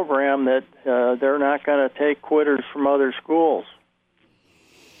their program that they're not going to take quitters from other schools.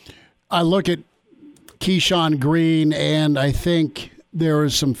 I look at Keyshawn Green, and I think there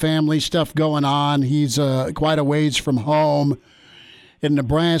is some family stuff going on. He's quite a ways from home. And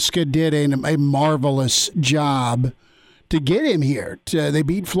Nebraska did a marvelous job to get him here. They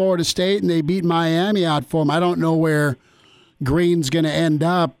beat Florida State and they beat Miami out for him. I don't know where Green's going to end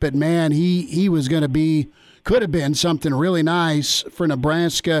up, but man, he was going to could have been something really nice for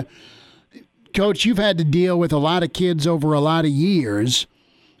Nebraska. Coach, you've had to deal with a lot of kids over a lot of years,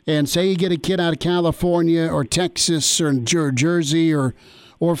 and say you get a kid out of California or Texas or Jersey or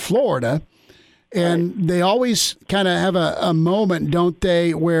Florida, and they always kind of have a moment, don't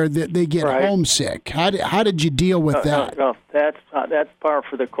they, where they get homesick. How did you deal with that? No, that's par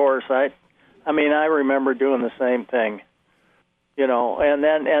for the course. I remember doing the same thing, and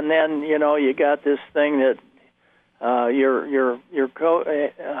then you got this thing that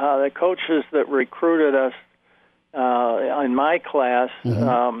the coaches that recruited us in my class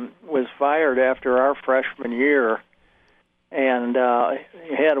was fired after our freshman year, and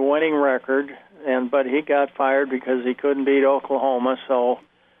he had a winning record. But he got fired because he couldn't beat Oklahoma.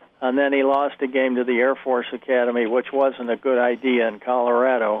 And then he lost a game to the Air Force Academy, which wasn't a good idea in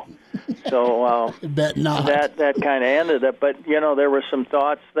Colorado. So bet not. That kind of ended it. But there were some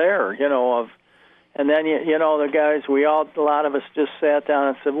thoughts there, and then the guys, a lot of us just sat down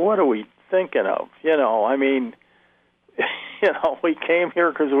and said, "What are we thinking of?" We came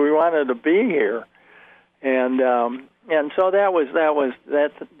here because we wanted to be here, and so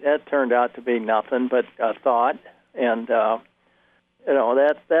that turned out to be nothing but a thought. And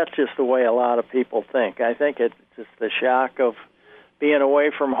that's just the way a lot of people think. I think it's just the shock of being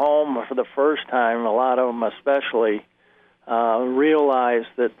away from home for the first time. A lot of them, especially, realize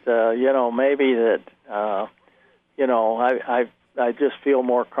that maybe that I just feel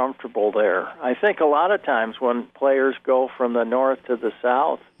more comfortable there. I think a lot of times when players go from the north to the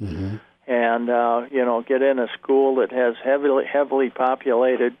south, Mm-hmm. and get in a school that has heavily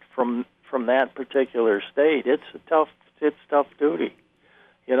populated from that particular state, it's tough duty,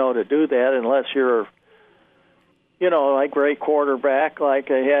 to do that unless you're, like great quarterback like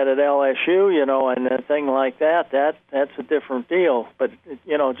they had at LSU, and a thing like that. That's a different deal. But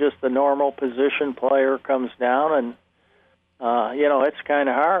just the normal position player comes down, and it's kind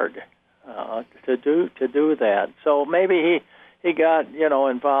of hard to do that. So maybe he got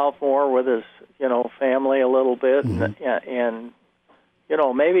involved more with his family a little bit, Mm-hmm. and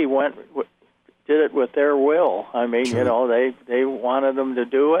maybe did it with their will. I mean, Sure. they wanted him to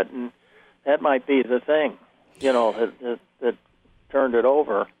do it, and that might be the thing, that turned it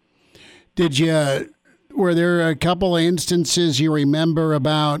over. Were there a couple of instances you remember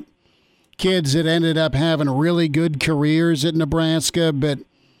about kids that ended up having really good careers at Nebraska, but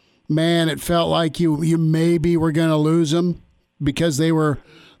man, it felt like you maybe were going to lose them because they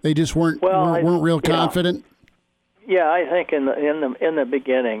just weren't real confident? Yeah, I think in the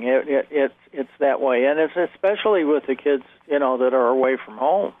beginning it's that way, and it's especially with the kids that are away from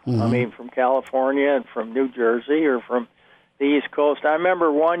home. Mm-hmm. I mean, from California and from New Jersey or from the East Coast. I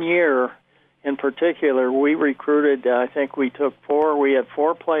remember one year in particular we recruited. I think we had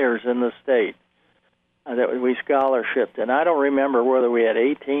 4 players in the state that we scholarshiped, and I don't remember whether we had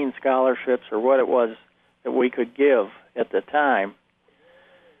 18 scholarships or what it was that we could give at the time.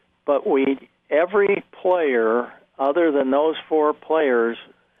 But every player other than those 4 players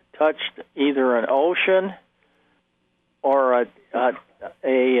touched either an ocean or a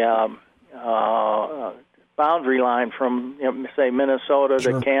boundary line from, say, Minnesota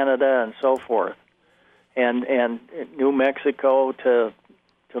Sure. to Canada and so forth, and New Mexico to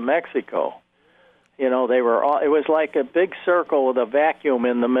Mexico. They were all. It was like a big circle with a vacuum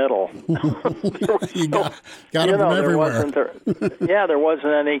in the middle. You got them from everywhere. There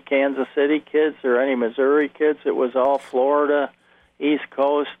wasn't any Kansas City kids or any Missouri kids. It was all Florida, East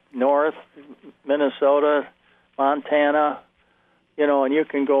Coast, North, Minnesota, Montana. And you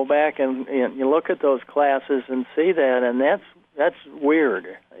can go back and you look at those classes and see that, and that's weird.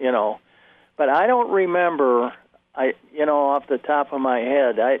 But I don't remember. Off the top of my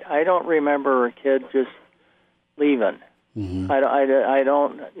head, I don't remember a kid just leaving. Mm-hmm. I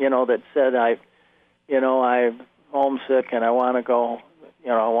don't, that said I'm homesick and I want to go,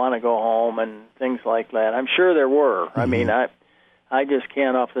 home and things like that. I'm sure there were. Mm-hmm. I mean, I just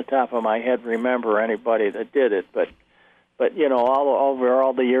can't off the top of my head remember anybody that did it. But over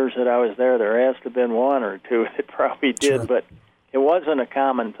all the years that I was there has to have been 1 or 2 that probably did. Sure. But it wasn't a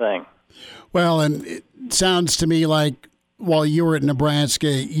common thing. Well, and it sounds to me like while you were at Nebraska,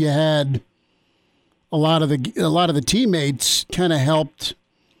 you had a lot of the teammates kind of helped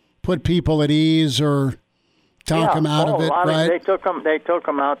put people at ease or talk them out of it, right? They took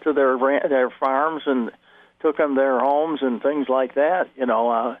them out to their farms and took them to their homes and things like that.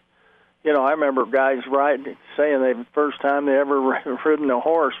 I remember guys saying the first time they ever ridden a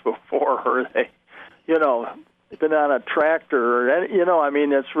horse before, or they, been on a tractor, or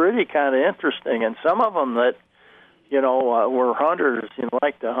it's really kind of interesting. And some of them that, were hunters,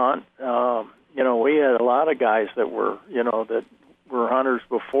 like to hunt. We had a lot of guys that were, that were hunters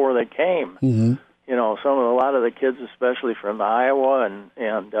before they came. Mm-hmm. A lot of the kids, especially from Iowa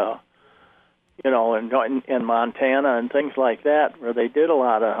and Montana and things like that, where they did a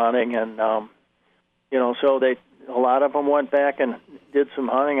lot of hunting, and so a lot of them went back and did some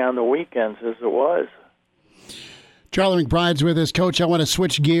hunting on the weekends as it was. Charlie McBride's with us. Coach, I want to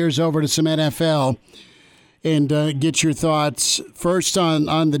switch gears over to some NFL and get your thoughts. First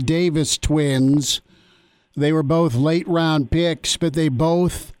on the Davis twins. They were both late-round picks, but they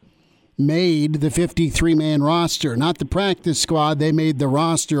both made the 53-man roster. Not the practice squad. They made the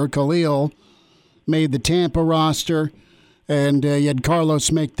roster. Khalil made the Tampa roster, and you had Carlos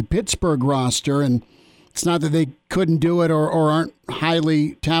make the Pittsburgh roster. And it's not that they couldn't do it or aren't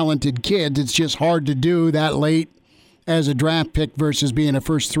highly talented kids. It's just hard to do that late as a draft pick versus being a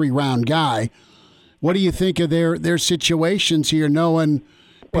first 3-round guy. What do you think of their situations here, knowing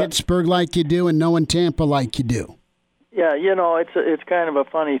Pittsburgh like you do and knowing Tampa like you do? Yeah, it's kind of a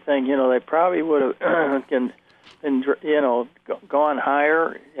funny thing. They probably would have been gone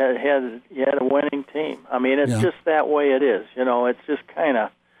higher had a winning team. I mean, it's just that way it is. It's just kind of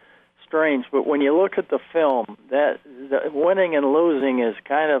strange, but when you look at the film, that the winning and losing is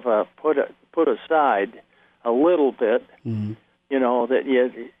kind of put aside a little bit. Mm-hmm. You know, that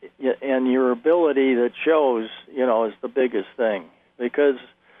you and your ability that shows, you know, is the biggest thing, because,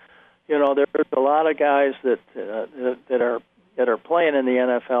 you know, there's a lot of guys that are playing in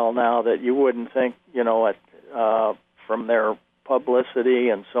the NFL now that you wouldn't think, you know, from their publicity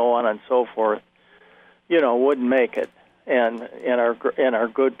and so on and so forth, you know, wouldn't make it, and are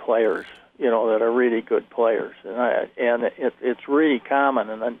good players, you know, that are really good players, and it's really common.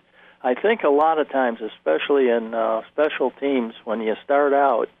 And I think a lot of times, especially in special teams, when you start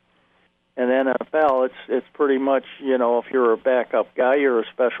out in NFL, it's pretty much, you know, if you're a backup guy, you're a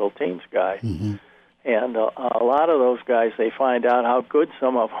special teams guy. Mm-hmm. And a lot of those guys, they find out how good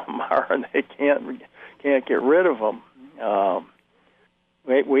some of them are, and they can't get rid of them.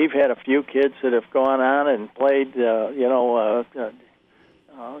 We've had a few kids that have gone on and played,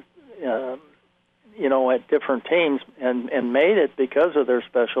 at different teams and made it because of their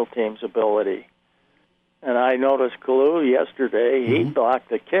special teams ability. And I noticed Kalu yesterday, he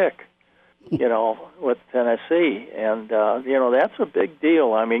blocked a kick, you know, with Tennessee. And, you know, that's a big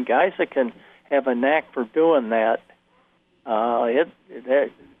deal. I mean, guys that can have a knack for doing that,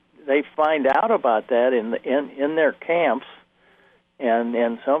 they find out about that in their camps.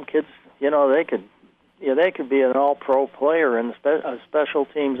 And some kids, you know, they could be an all-pro player and a special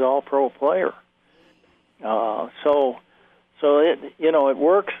teams all-pro player. So it, you know, it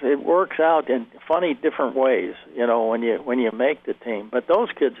works out in funny different ways, you know, when you make the team. But those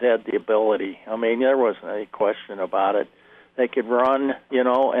kids had the ability. I mean, there wasn't any question about it. They could run, you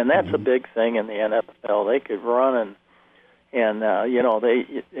know, and that's a big thing in the NFL. They could run and you know,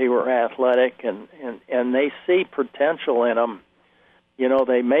 they were athletic and they see potential in them. You know,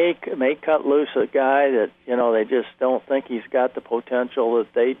 they may cut loose a guy that, you know, they just don't think he's got the potential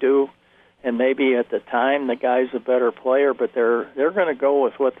that they do. And maybe at the time the guy's a better player, but they're going to go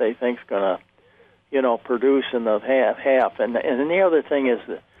with what they think's going to, you know, produce in the half. And the other thing is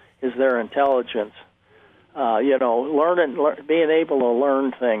their intelligence. You know, being able to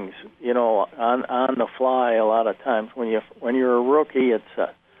learn things, you know, on the fly. A lot of times when you're a rookie, it's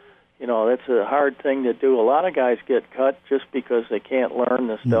you know, that's a hard thing to do. A lot of guys get cut just because they can't learn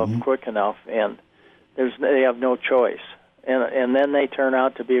the stuff quick enough, and they have no choice. And then they turn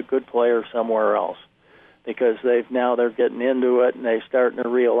out to be a good player somewhere else because they're getting into it and they're starting to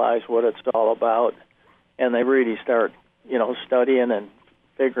realize what it's all about, and they really start, you know, studying and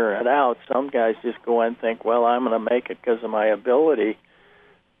figuring it out. Some guys just go in and think, well, I'm going to make it because of my ability,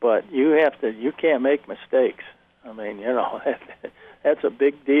 but you can't make mistakes. I mean, you know, that's a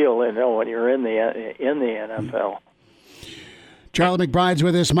big deal, you know, when you're in the NFL. Charlie McBride's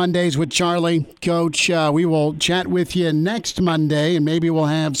with us Mondays with Charlie. Coach, we will chat with you next Monday, and maybe we'll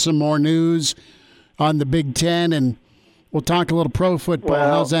have some more news on the Big Ten, and we'll talk a little pro football.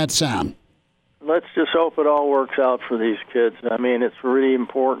 Well, how's that sound? Let's just hope it all works out for these kids. I mean, it's really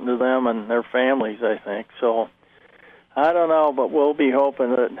important to them and their families, I think. So, I don't know, but we'll be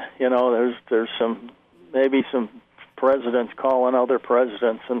hoping that, you know, there's maybe some presidents calling other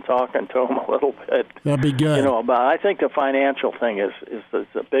presidents and talking to them a little bit. That'd be good. You know, I think the financial thing is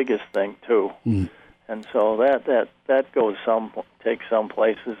the biggest thing too, and so that goes takes some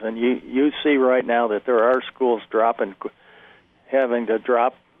places, and you see right now that there are schools having to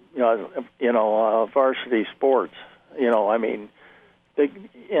drop, varsity sports. You know, I mean,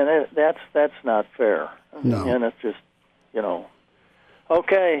 that's not fair. No. And it's just, you know.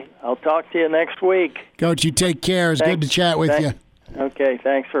 Okay, I'll talk to you next week. Coach, you take care. It's good to chat with you. Okay,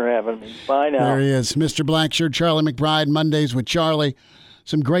 thanks for having me. Bye now. There he is, Mr. Blackshirt, Charlie McBride, Mondays with Charlie.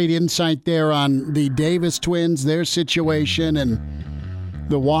 Some great insight there on the Davis twins, their situation, and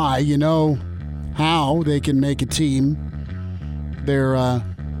the why. You know how they can make a team. Their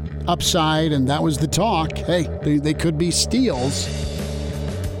upside, and that was the talk. Hey, they could be steals.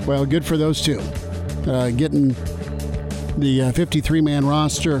 Well, good for those two. Getting the 53-man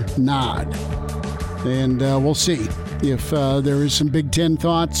roster nod. And we'll see if there is some Big Ten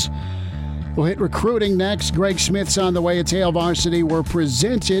thoughts. We'll hit recruiting next. Greg Smith's on the way. It's Hail Varsity. We're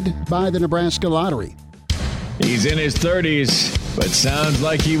presented by the Nebraska Lottery. He's in his 30s, but sounds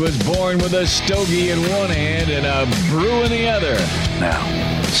like he was born with a stogie in one hand and a brew in the other.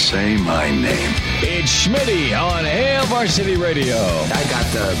 Now, say my name. It's Schmitty on Hail Varsity Radio. I got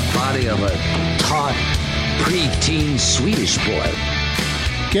the body of a taut, preteen Swedish boy.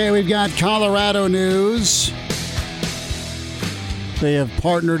 Okay, we've got Colorado news. They have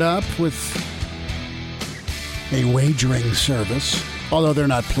partnered up with a wagering service, although they're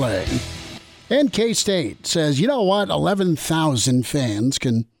not playing. And K-State says, you know what? 11,000 fans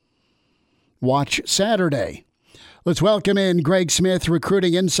can watch Saturday. Let's welcome in Greg Smith,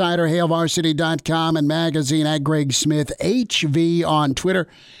 recruiting insider, HailVarsity.com and magazine at Greg Smith HV on Twitter.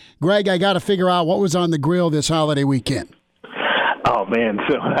 Greg, I got to figure out what was on the grill this holiday weekend. Oh, man.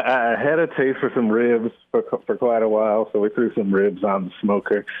 So I had a taste for some ribs for quite a while, so we threw some ribs on the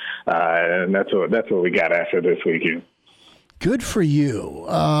smoker, and that's what we got after this weekend. Good for you.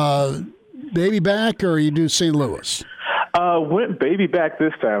 Baby back, or you do St. Louis? Went baby back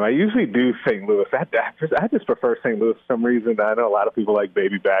this time. I usually do St. Louis. I just prefer St. Louis for some reason. I know a lot of people like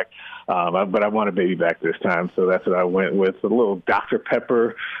baby back, but I wanted baby back this time, so that's what I went with. A little Dr.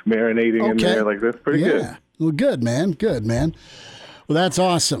 Pepper marinating in there. Like, that's pretty good. Well, good, man. Good, man. Well, that's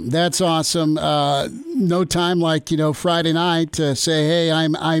awesome. That's awesome. No time like, Friday night to say, hey,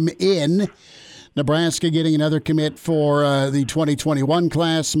 I'm in. Nebraska getting another commit for the 2021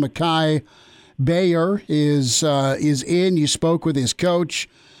 class. Mekhi Bayer is in. You spoke with his coach.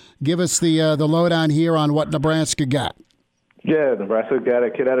 Give us the lowdown here on what Nebraska got. Yeah, Nebraska got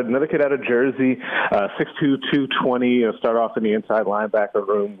another kid out of Jersey, 6'2", 220. Start off in the inside linebacker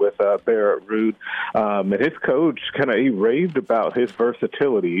room with Barrett Ruud. And his coach he raved about his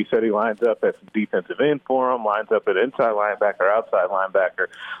versatility. He said he lines up at defensive end for him, lines up at inside linebacker, outside linebacker,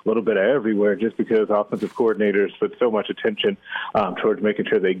 a little bit of everywhere, just because offensive coordinators put so much attention towards making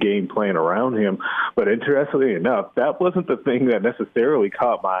sure they game plan around him. But interestingly enough, that wasn't the thing that necessarily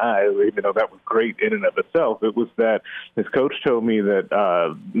caught my eye, even though that was great in and of itself. It was that his coach told me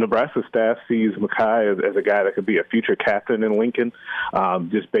that Nebraska staff sees Mekhi as a guy that could be a future captain in Lincoln,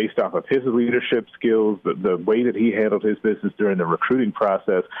 just based off of his leadership skills, the way that he handled his business during the recruiting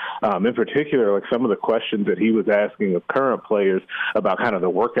process. In particular, like some of the questions that he was asking of current players about kind of the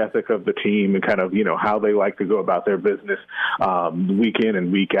work ethic of the team and kind of, how they like to go about their business week in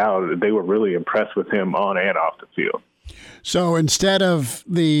and week out. They were really impressed with him on and off the field. So instead of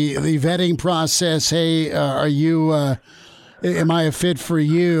the vetting process, hey, are you am I a fit for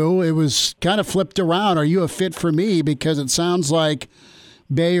you? It was kind of flipped around. Are you a fit for me? Because it sounds like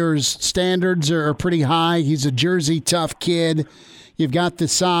Bayer's standards are pretty high. He's a Jersey tough kid. You've got the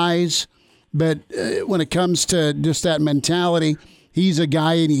size. But when it comes to just that mentality, he's a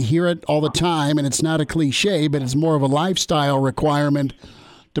guy, and you hear it all the time, and it's not a cliche, but it's more of a lifestyle requirement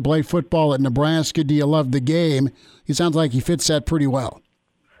to play football at Nebraska. Do you love the game? He sounds like he fits that pretty well.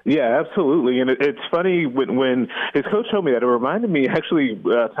 Yeah, absolutely. And it's funny when his coach told me that, it reminded me, actually,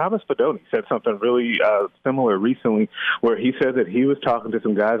 Thomas Fedoni said something really similar recently, where he said that he was talking to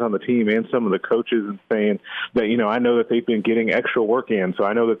some guys on the team and some of the coaches and saying that, I know that they've been getting extra work in, so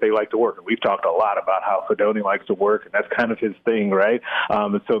I know that they like to work. And we've talked a lot about how Fedoni likes to work, and that's kind of his thing, right?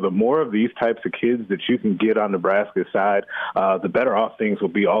 And so the more of these types of kids that you can get on Nebraska's side, the better off things will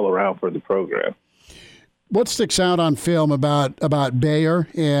be all around for the program. What sticks out on film about Bayer,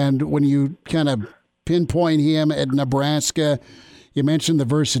 and when you kind of pinpoint him at Nebraska, you mentioned the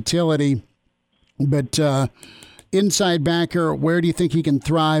versatility, but inside backer, where do you think he can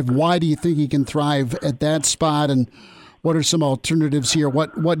thrive? Why do you think he can thrive at that spot? And what are some alternatives here?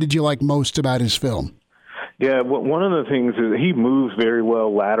 What did you like most about his film? Yeah, well, one of the things is he moves very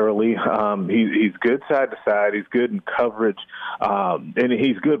well laterally. He's good side to side. He's good in coverage, and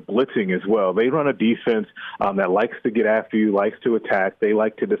he's good blitzing as well. They run a defense that likes to get after you, likes to attack. They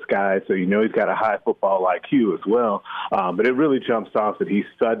like to disguise, so he's got a high football IQ as well. But it really jumps off that he's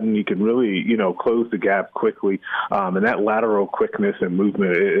sudden. He can really, close the gap quickly, and that lateral quickness and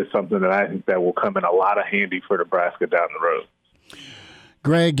movement is something that I think that will come in a lot of handy for Nebraska down the road.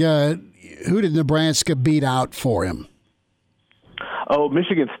 Greg, who did Nebraska beat out for him? Oh,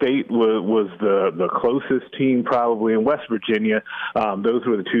 Michigan State was the closest team probably, in West Virginia. Those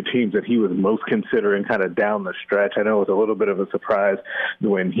were the two teams that he was most considering kind of down the stretch. I know it was a little bit of a surprise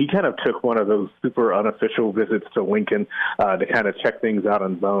when he kind of took one of those super unofficial visits to Lincoln to kind of check things out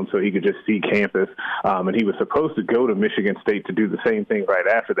on his own so he could just see campus. And he was supposed to go to Michigan State to do the same thing right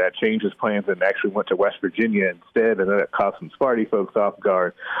after that, change his plans, and actually went to West Virginia instead, and then it caught some Sparty folks off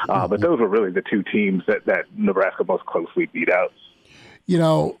guard. But those were really the two teams that Nebraska most closely beat out.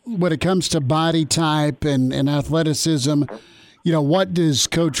 When it comes to body type and athleticism, what does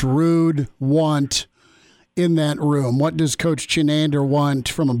Coach Ruud want in that room? What does Coach Chinander want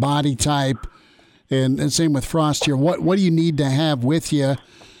from a body type? And same with Frost here. What do you need to have with you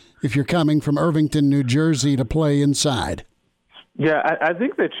if you're coming from Irvington, New Jersey to play inside? Yeah, I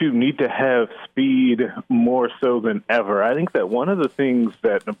think that you need to have speed more so than ever. I think that one of the things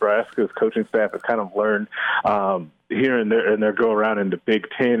that Nebraska's coaching staff has kind of learned here and their go around in the Big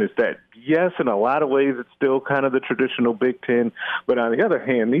Ten is that yes, in a lot of ways, it's still kind of the traditional Big Ten. But on the other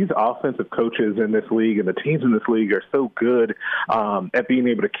hand, these offensive coaches in this league and the teams in this league are so good at being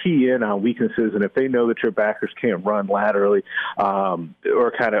able to key in on weaknesses. And if they know that your backers can't run laterally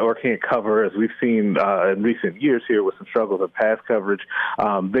or can't cover, as we've seen in recent years here with some struggles of pass coverage,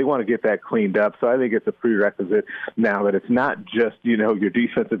 they want to get that cleaned up. So I think it's a prerequisite now that it's not just, your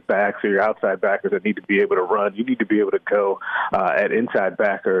defensive backs or your outside backers that need to be able to run. You need to be able to go at inside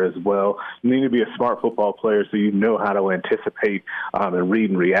backer as well. You need to be a smart football player so you know how to anticipate and read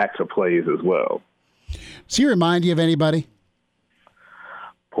and react to plays as well. Does he remind you of anybody?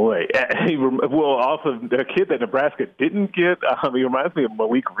 Boy, off of a kid that Nebraska didn't get, he reminds me of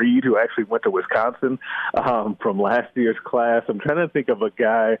Malik Reed, who actually went to Wisconsin from last year's class. I'm trying to think of a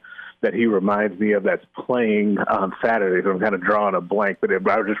guy that he reminds me of that's playing on Saturday, so I'm kind of drawing a blank. But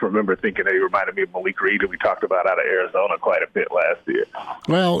I just remember thinking that he reminded me of Malik Reed, who we talked about out of Arizona quite a bit last year.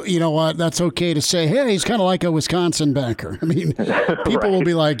 Well, you know what? That's okay to say, hey, he's kind of like a Wisconsin backer. I mean, people will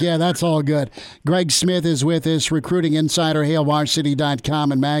be like, yeah, that's all good. Greg Smith is with us, recruiting insider,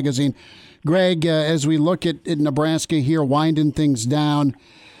 HailVarsity.com and magazine. Greg, as we look at Nebraska here, winding things down,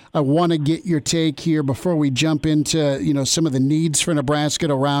 I want to get your take here before we jump into, some of the needs for Nebraska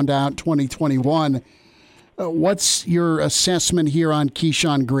to round out 2021. What's your assessment here on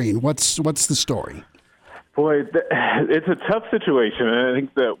Keyshawn Green? What's the story? Boy, it's a tough situation, and I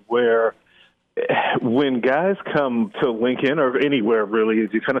think that when guys come to Lincoln or anywhere really,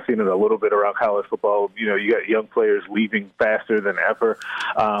 you've kind of seen it a little bit around college football, you got young players leaving faster than ever.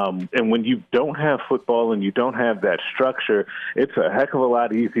 And when you don't have football and you don't have that structure, it's a heck of a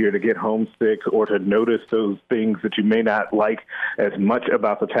lot easier to get homesick or to notice those things that you may not like as much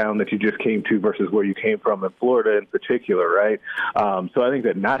about the town that you just came to versus where you came from in Florida in particular, right? So I think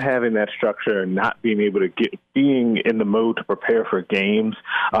that not having that structure and not being able to being in the mode to prepare for games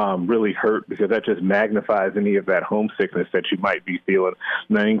really hurt, because that just magnifies any of that homesickness that you might be feeling.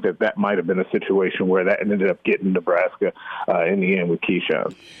 And I think that might have been a situation where that ended up getting Nebraska in the end with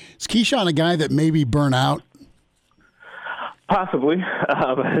Keyshawn. Is Keyshawn a guy that maybe burn out? Possibly.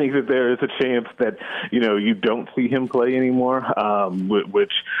 I think that there is a chance that, you don't see him play anymore,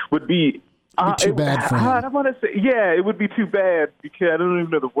 which would be too bad for him. I want to say, it would be too bad, because I don't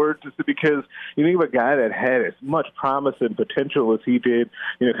even know the words, just because you think of a guy that had as much promise and potential as he did,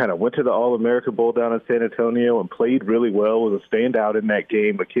 kind of went to the All-America Bowl down in San Antonio and played really well, was a standout in that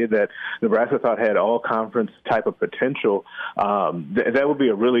game, a kid that Nebraska thought had all-conference type of potential. That would be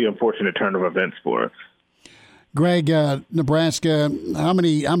a really unfortunate turn of events for us. Greg, Nebraska, how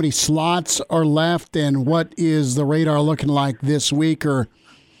many slots are left, and what is the radar looking like this week, or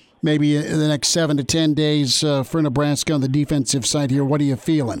maybe in the next 7 to 10 days for Nebraska on the defensive side here? What are you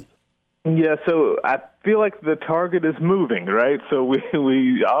feeling? Yeah, so I feel like the target is moving, right? So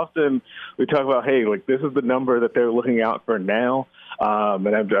we often talk about, hey, like, this is the number that they're looking out for now.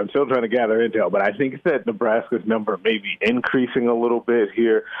 And I'm still trying to gather intel, but I think that Nebraska's number may be increasing a little bit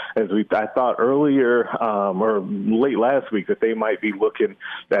here. I thought earlier or late last week that they might be looking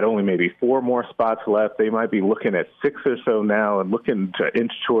at only maybe 4 more spots left. They might be looking at 6 or so now and looking to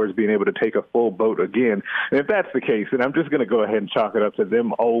inch towards being able to take a full boat again. And if that's the case, then I'm just going to go ahead and chalk it up to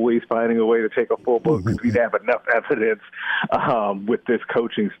them always finding a way to take a full boat, because we'd have enough evidence with this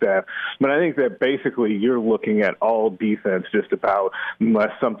coaching staff. But I think that basically you're looking at all defense just about,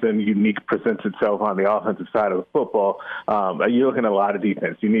 unless something unique presents itself on the offensive side of the football. You're looking at a lot of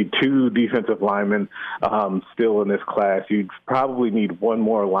defense. You need 2 defensive linemen still in this class. You probably need 1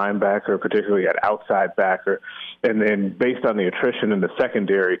 more linebacker, particularly at outside backer. And then based on the attrition in the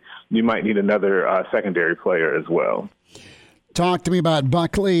secondary, you might need another secondary player as well. Talk to me about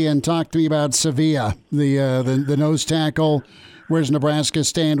Buckley and talk to me about Sevilla, the nose tackle. Where's Nebraska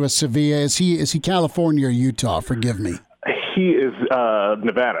stand with Sevilla? Is he California or Utah? Forgive me. He is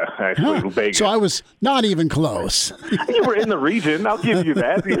Nevada, actually, Vegas. So I was not even close. You were in the region. I'll give you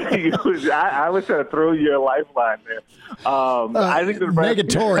that. I was trying to throw you a lifeline there. I think the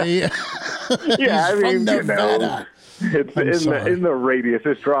negatory. Yeah, I mean, Nevada. It's in the radius.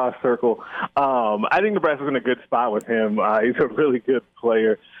 Just draw a circle. I think Nebraska's in a good spot with him. He's a really good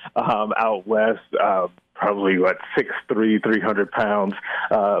player out west. Probably 6'3", 300 pounds,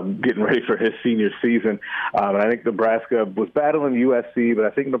 getting ready for his senior season. And I think Nebraska was battling USC, but I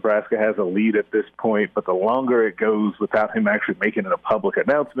think Nebraska has a lead at this point. But the longer it goes without him actually making it a public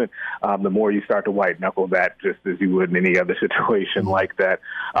announcement, the more you start to white-knuckle that, just as you would in any other situation like that.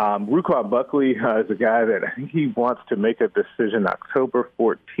 Ruquan Buckley is a guy that I think he wants to make a decision October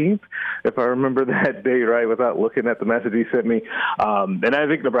 14th, if I remember that date right, without looking at the message he sent me. And I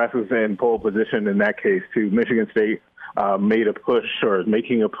think Nebraska's in pole position in that case, to Michigan State made a push or is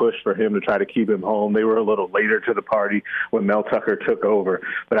making a push for him to try to keep him home. They were a little later to the party when Mel Tucker took over,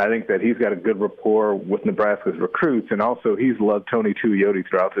 but I think that he's got a good rapport with Nebraska's recruits, and also he's loved Tony Tuioti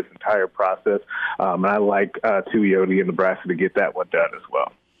throughout this entire process, and I like Tuioti and Nebraska to get that one done as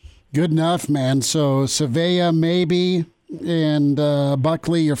well. Good enough, man. So Savea maybe, and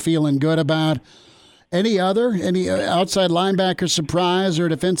Buckley you're feeling good about. Any outside linebacker surprise or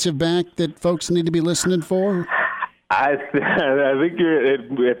defensive back that folks need to be listening for? I think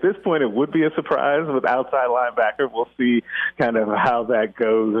at this point it would be a surprise with outside linebacker. We'll see kind of how that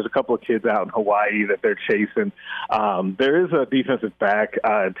goes. There's a couple of kids out in Hawaii that they're chasing. There is a defensive back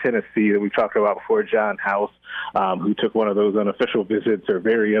in Tennessee that we talked about before, John House, who took one of those unofficial visits or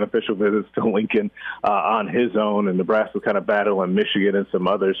very unofficial visits to Lincoln on his own, and Nebraska kind of battling Michigan and some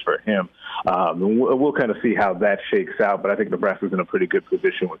others for him. We'll kind of see how that shakes out, but I think Nebraska's in a pretty good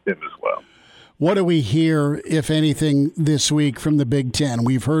position with him as well. What do we hear, if anything, this week from the Big Ten?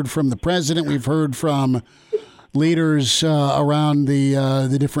 We've heard from the president. We've heard from leaders around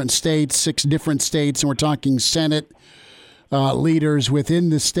the different states, 6 different states, and we're talking Senate leaders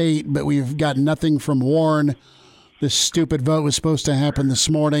within the state, but we've got nothing from Warren. This stupid vote was supposed to happen this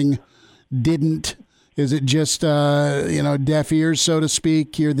morning. Didn't. Is it just, deaf ears, so to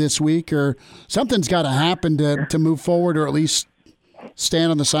speak, here this week? Or something's got to happen to move forward, or at least stand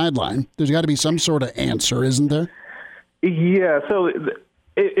on the sideline. There's got to be some sort of answer, isn't there? Yeah, so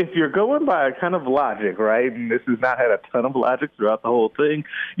if you're going by kind of logic, right, and this has not had a ton of logic throughout the whole thing,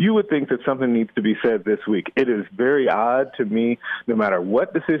 you would think that something needs to be said this week. It is very odd to me, no matter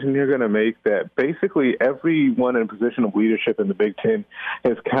what decision you're going to make, that basically everyone in a position of leadership in the Big Ten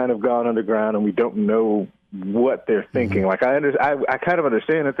has kind of gone underground, and we don't know what they're thinking. Like I kind of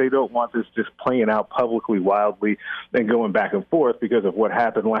understand that they don't want this just playing out publicly wildly and going back and forth because of what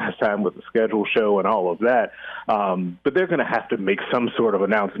happened last time with the schedule show and all of that. But they're going to have to make some sort of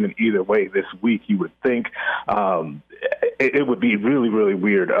announcement either way this week, you would think. It would be really, really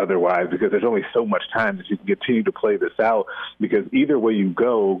weird otherwise, because there's only so much time that you can continue to play this out, because either way you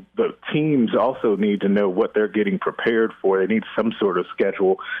go, the teams also need to know what they're getting prepared for. They need some sort of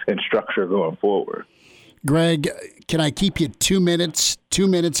schedule and structure going forward. Greg, can I keep you 2 minutes? 2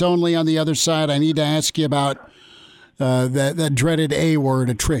 minutes only on the other side. I need to ask you about that dreaded A word,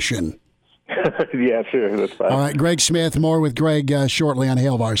 attrition. Yeah, sure. That's fine. All right, Greg Smith, more with Greg shortly on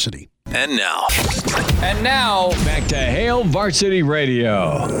Hail Varsity. And now, back to Hail Varsity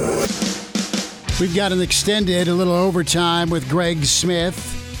Radio. We've got an extended, a little overtime with Greg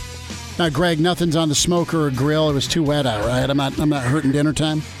Smith. Now, Greg, nothing's on the smoker or grill. It was too wet out, right? I'm not hurting dinner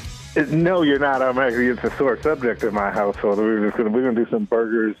time. No, you're not. It's a sore subject in my household. We're going to do some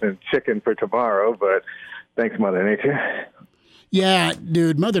burgers and chicken for tomorrow, but thanks, Mother Nature. Yeah,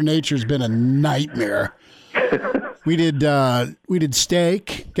 dude, Mother Nature's been a nightmare. We did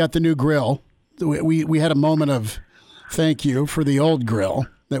steak, got the new grill. We had a moment of thank you for the old grill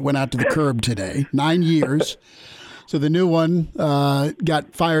that went out to the curb today. 9 years. So the new one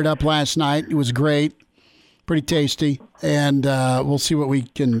got fired up last night. It was great. Pretty tasty, and we'll see what we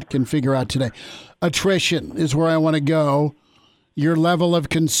can figure out today. Attrition is where I want to go. Your level of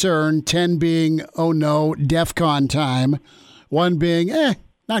concern, 10 being, oh no, DEFCON time, 1 being,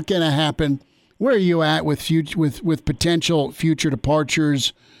 not going to happen. Where are you at with potential future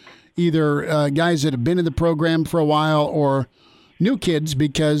departures, either guys that have been in the program for a while or new kids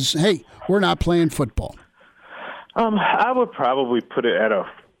because, hey, we're not playing football? I would probably put it at a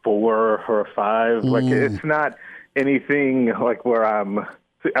 4 or a 5. Like, it's not anything like where I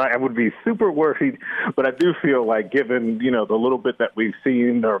would be super worried, but I do feel like, given, the little bit that we've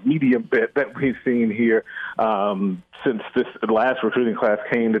seen, or medium bit that we've seen here since this last recruiting class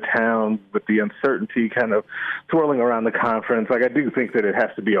came to town, with the uncertainty kind of swirling around the conference, like, I do think that it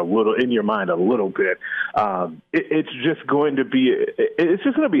has to be a little in your mind a little bit. It's just going to be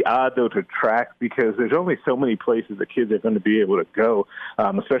odd, though, to track, because there's only so many places that kids are going to be able to go,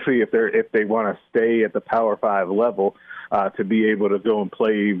 especially if they want to stay at the Power 5 level. To be able to go and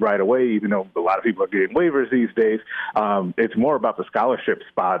play right away, even though a lot of people are getting waivers these days. It's more about the scholarship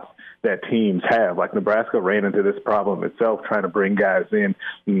spots that teams have. Like, Nebraska ran into this problem itself trying to bring guys in,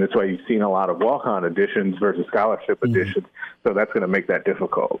 and that's why you've seen a lot of walk-on additions versus scholarship additions. So that's going to make that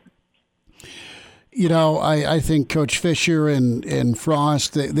difficult. I think Coach Fisher and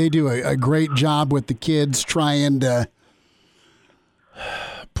Frost, they do a great job with the kids, trying to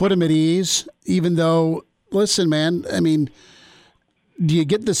put them at ease, even though, listen, man, I mean, do you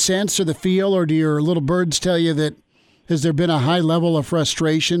get the sense or the feel, or do your little birds tell you that has there been a high level of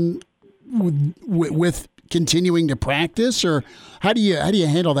frustration with continuing to practice, or how do you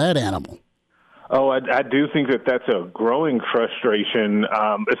handle that animal? Oh, I do think that that's a growing frustration,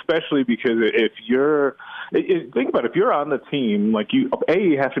 especially because if you're think about it, if you're on the team, like you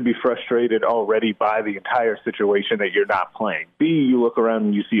have to be frustrated already by the entire situation that you're not playing. B, you look around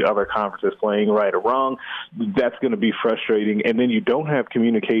and you see other conferences playing right or wrong. That's going to be frustrating. And then you don't have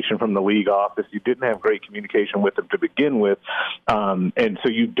communication from the league office. You didn't have great communication with them to begin with. And so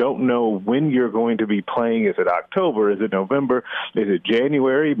you don't know when you're going to be playing. Is it October? Is it November? Is it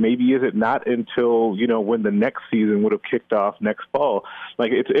January? Maybe is it not until, when the next season would have kicked off next fall?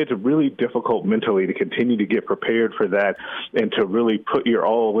 Like it's really difficult mentally to continue to get prepared for that and to really put your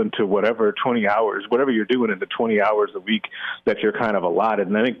all into whatever 20 hours, whatever you're doing in the 20 hours a week that you're kind of allotted.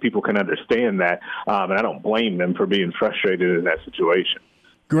 And I think people can understand that. And I don't blame them for being frustrated in that situation.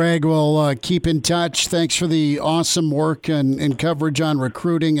 Greg, we'll keep in touch. Thanks for the awesome work and coverage on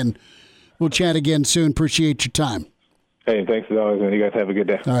recruiting, and we'll chat again soon. Appreciate your time. Hey, thanks as always, man. You guys have a good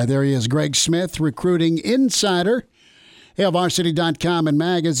day. All right, there he is, Greg Smith, recruiting insider, HailVarsity.com and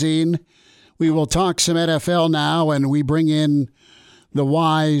magazine. We will talk some NFL now, and we bring in the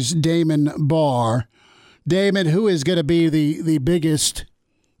wise Damon Barr. Damon, who is going to be the biggest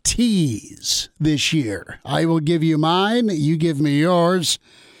tease this year? I will give you mine. You give me yours.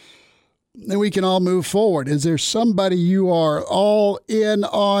 Then we can all move forward. Is there somebody you are all in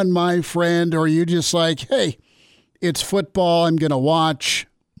on, my friend, or are you just like, hey, it's football, I'm going to watch,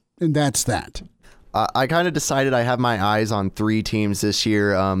 and that's that? I kind of decided I have my eyes on 3 teams this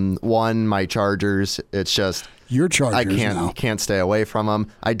year. One, my Chargers. It's just your Chargers. I can't stay away from them.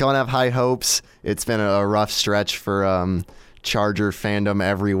 I don't have high hopes. It's been a rough stretch for Charger fandom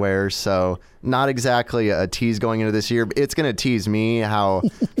everywhere. So not exactly a tease going into this year. It's going to tease me how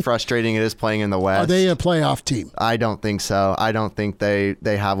frustrating it is playing in the West. Are they a playoff team? I don't think so. I don't think they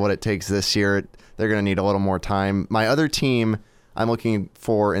have what it takes this year. They're going to need a little more time. My other team I'm looking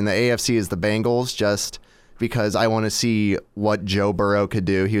for in the AFC is the Bengals, just because I want to see what Joe Burrow could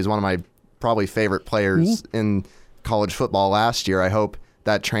do. He was one of my probably favorite players in college football last year. I hope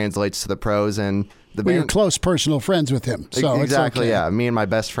that translates to the pros. And you're close personal friends with him. So exactly, it's okay. Yeah. Me and my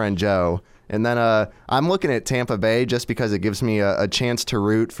best friend Joe. And then I'm looking at Tampa Bay just because it gives me a chance to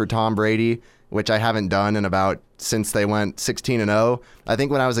root for Tom Brady, which I haven't done since they went 16-0. I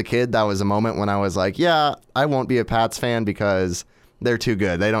think when I was a kid, that was a moment when I was like, yeah, I won't be a Pats fan because they're too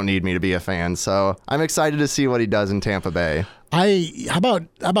good. They don't need me to be a fan. So I'm excited to see what he does in Tampa Bay. How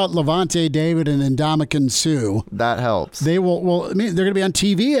about Levante David and Ndamukong Suh? That helps. They will. I mean, they're going to be on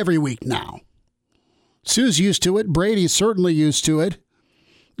TV every week now. Sue's used to it. Brady's certainly used to it.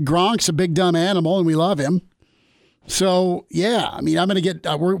 Gronk's a big dumb animal, and we love him. So yeah, I mean,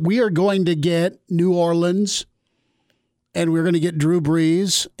 we are going to get New Orleans, and we're going to get Drew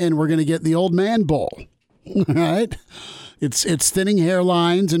Brees, and we're going to get the Old Man Bowl. All right, it's thinning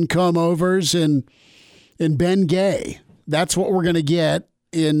hairlines and comb overs and Ben Gay. That's what we're going to get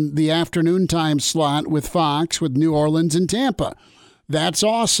in the afternoon time slot with Fox, with New Orleans and Tampa. That's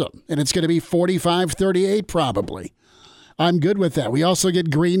awesome, and it's going to be 45-38 probably. I'm good with that. We also get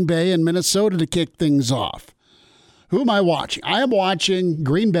Green Bay and Minnesota to kick things off. Who am I watching? I am watching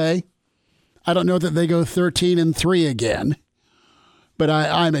Green Bay. I don't know that they go 13-3 again, but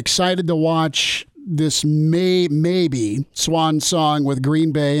I'm excited to watch this maybe swan song with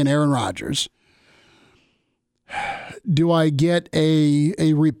Green Bay and Aaron Rodgers. Do I get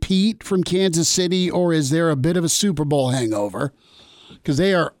a repeat from Kansas City, or is there a bit of a Super Bowl hangover? Because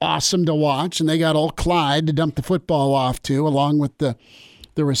they are awesome to watch, and they got old Clyde to dump the football off to, along with the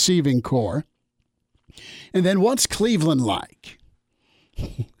receiving core. And then what's Cleveland like?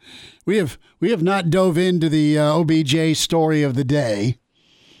 We have not dove into the OBJ story of the day,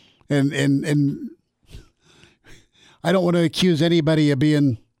 and I don't want to accuse anybody of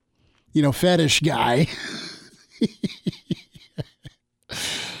being, fetish guy.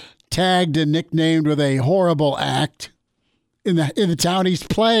 Tagged and nicknamed with a horrible act in the town he's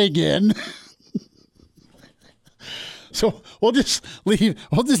playing in. So we'll just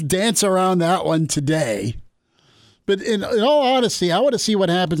dance around that one today. But in all honesty, I want to see what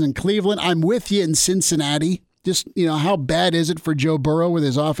happens in Cleveland. I'm with you in Cincinnati. Just, how bad is it for Joe Burrow with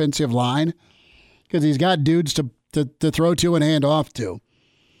his offensive line? Because he's got dudes to throw to and hand off to.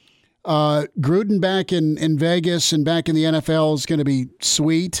 Gruden back in Vegas and back in the NFL is going to be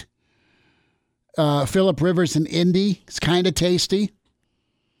sweet. Phillip Rivers in Indy is kind of tasty.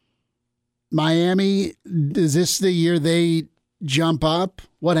 Miami, is this the year they jump up?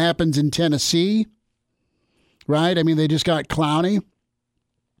 What happens in Tennessee? Right? I mean, they just got Clowney.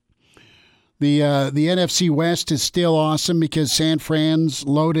 The NFC West is still awesome because San Fran's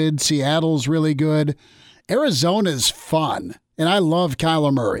loaded. Seattle's really good. Arizona's fun. And I love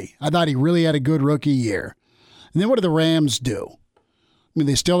Kyler Murray. I thought he really had a good rookie year. And then what do the Rams do? I mean,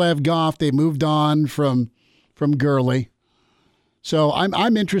 they still have Goff. They moved on from Gurley. So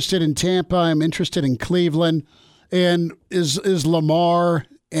I'm interested in Tampa. I'm interested in Cleveland. And is Lamar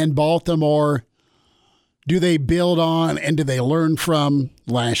and Baltimore, do they build on and do they learn from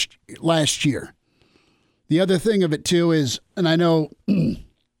last year? The other thing of it, too, is, and I know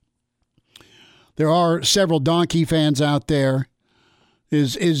there are several Donkey fans out there,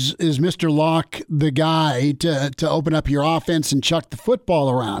 is Mr. Locke the guy to open up your offense and chuck the football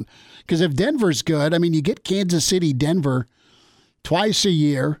around? Because if Denver's good, I mean, you get Kansas City, Denver twice a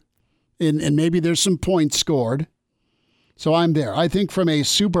year, and maybe there's some points scored. So I'm there. I think from a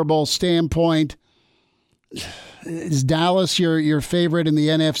Super Bowl standpoint, is Dallas your favorite in the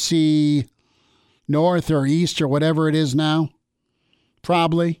NFC North or East or whatever it is now?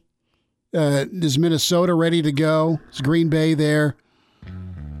 Probably. Is Minnesota ready to go? Is Green Bay there?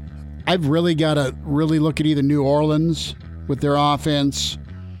 I've really got to look at either New Orleans with their offense.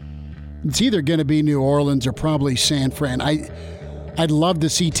 It's either going to be New Orleans or probably San Fran. I'd love to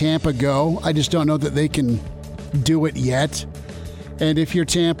see Tampa go. I just don't know that they can do it yet. And if you're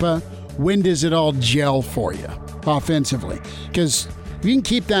Tampa, when does it all gel for you offensively? Because if you can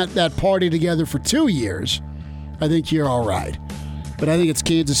keep that party together for 2 years, I think you're all right. But I think it's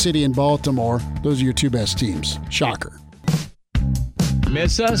Kansas City and Baltimore. Those are your two best teams. Shocker.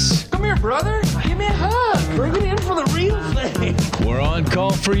 Miss us? Come here, brother. Give me a hug. Bring it in for the real thing. We're on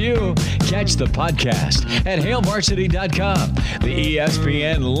call for you. Catch the podcast at HailVarsity.com, the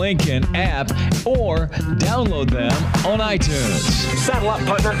ESPN Lincoln app, or download them on iTunes. Saddle up,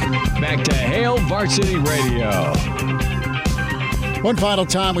 partner. Back to Hail Varsity Radio. One final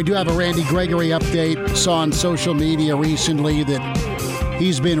time, we do have a Randy Gregory update. Saw on social media recently that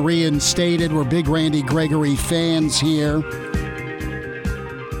he's been reinstated. We're big Randy Gregory fans here.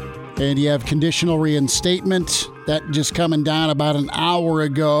 And you have conditional reinstatement. That just coming down about an hour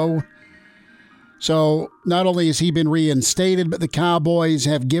ago. So not only has he been reinstated, but the Cowboys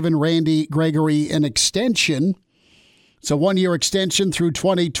have given Randy Gregory an extension. It's a 1-year extension through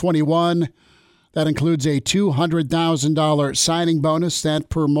 2021. That includes a $200,000 signing bonus, that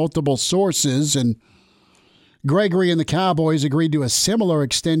per multiple sources. And Gregory and the Cowboys agreed to a similar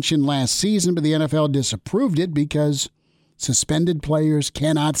extension last season, but the NFL disapproved it because suspended players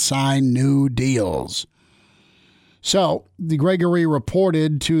cannot sign new deals. So, the Gregory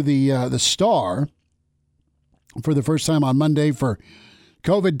reported to the Star for the first time on Monday for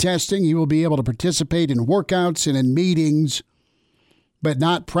COVID testing. He will be able to participate in workouts and in meetings, but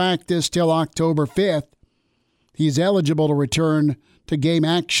not practice till October 5th. He's eligible to return to game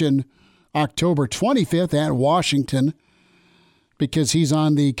action October 25th at Washington because he's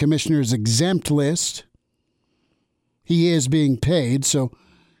on the commissioner's exempt list. He is being paid, so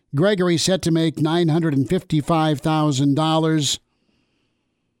Gregory set to make $955,000.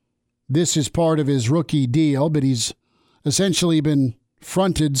 This is part of his rookie deal, but he's essentially been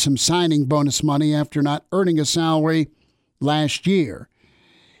fronted some signing bonus money after not earning a salary last year.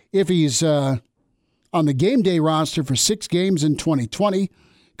 If he's on the game day roster for 6 games in 2020,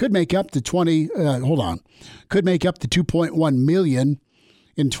 could make up to $2.1 million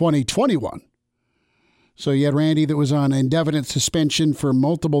in 2021. So you had Randy that was on indefinite suspension for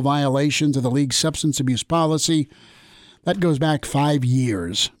multiple violations of the league's substance abuse policy. That goes back 5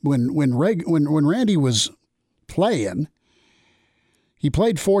 years. When Randy was playing, he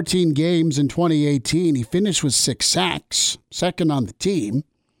played 14 games in 2018. He finished with 6 sacks, second on the team.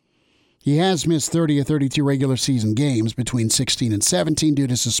 He has missed 30 or 32 regular season games between 16 and 17 due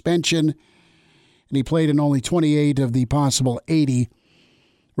to suspension, and he played in only 28 of the possible 80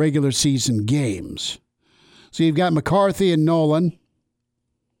 regular season games. So you've got McCarthy and Nolan.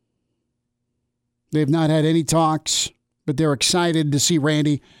 They've not had any talks, but they're excited to see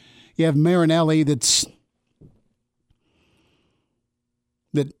Randy. You have Marinelli that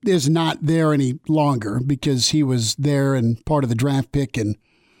is not there any longer because he was there and part of the draft pick. And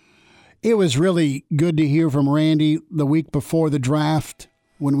it was really good to hear from Randy the week before the draft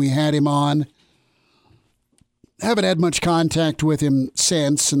when we had him on. Haven't had much contact with him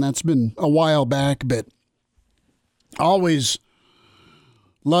since, and that's been a while back, but always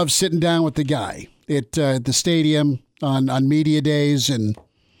love sitting down with the guy at the stadium on media days and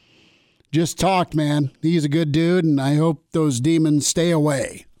just talk, man. He's a good dude, and I hope those demons stay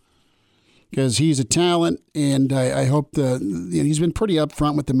away because he's a talent, and I hope he's been pretty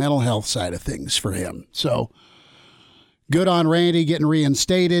upfront with the mental health side of things for him. So good on Randy getting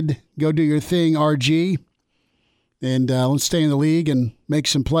reinstated. Go do your thing, RG, and let's stay in the league and make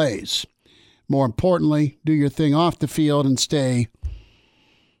some plays. More importantly, do your thing off the field and stay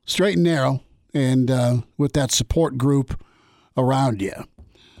straight and narrow and with that support group around you.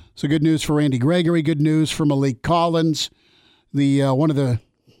 So good news for Randy Gregory. Good news for Malik Collins, the one of the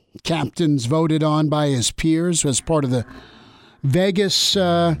captains voted on by his peers as part of the Vegas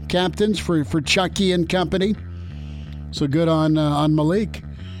captains for Chucky and company. So good on Malik.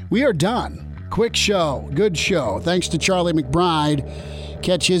 We are done. Quick show. Good show. Thanks to Charlie McBride.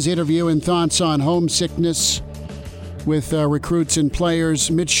 Catch his interview and thoughts on homesickness with recruits and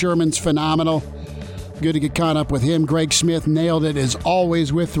players. Mitch Sherman's phenomenal. Good to get caught up with him. Greg Smith nailed it as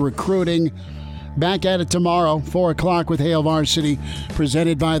always with the recruiting. Back at it tomorrow, 4 o'clock with Hail Varsity,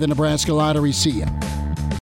 presented by the Nebraska Lottery. See ya.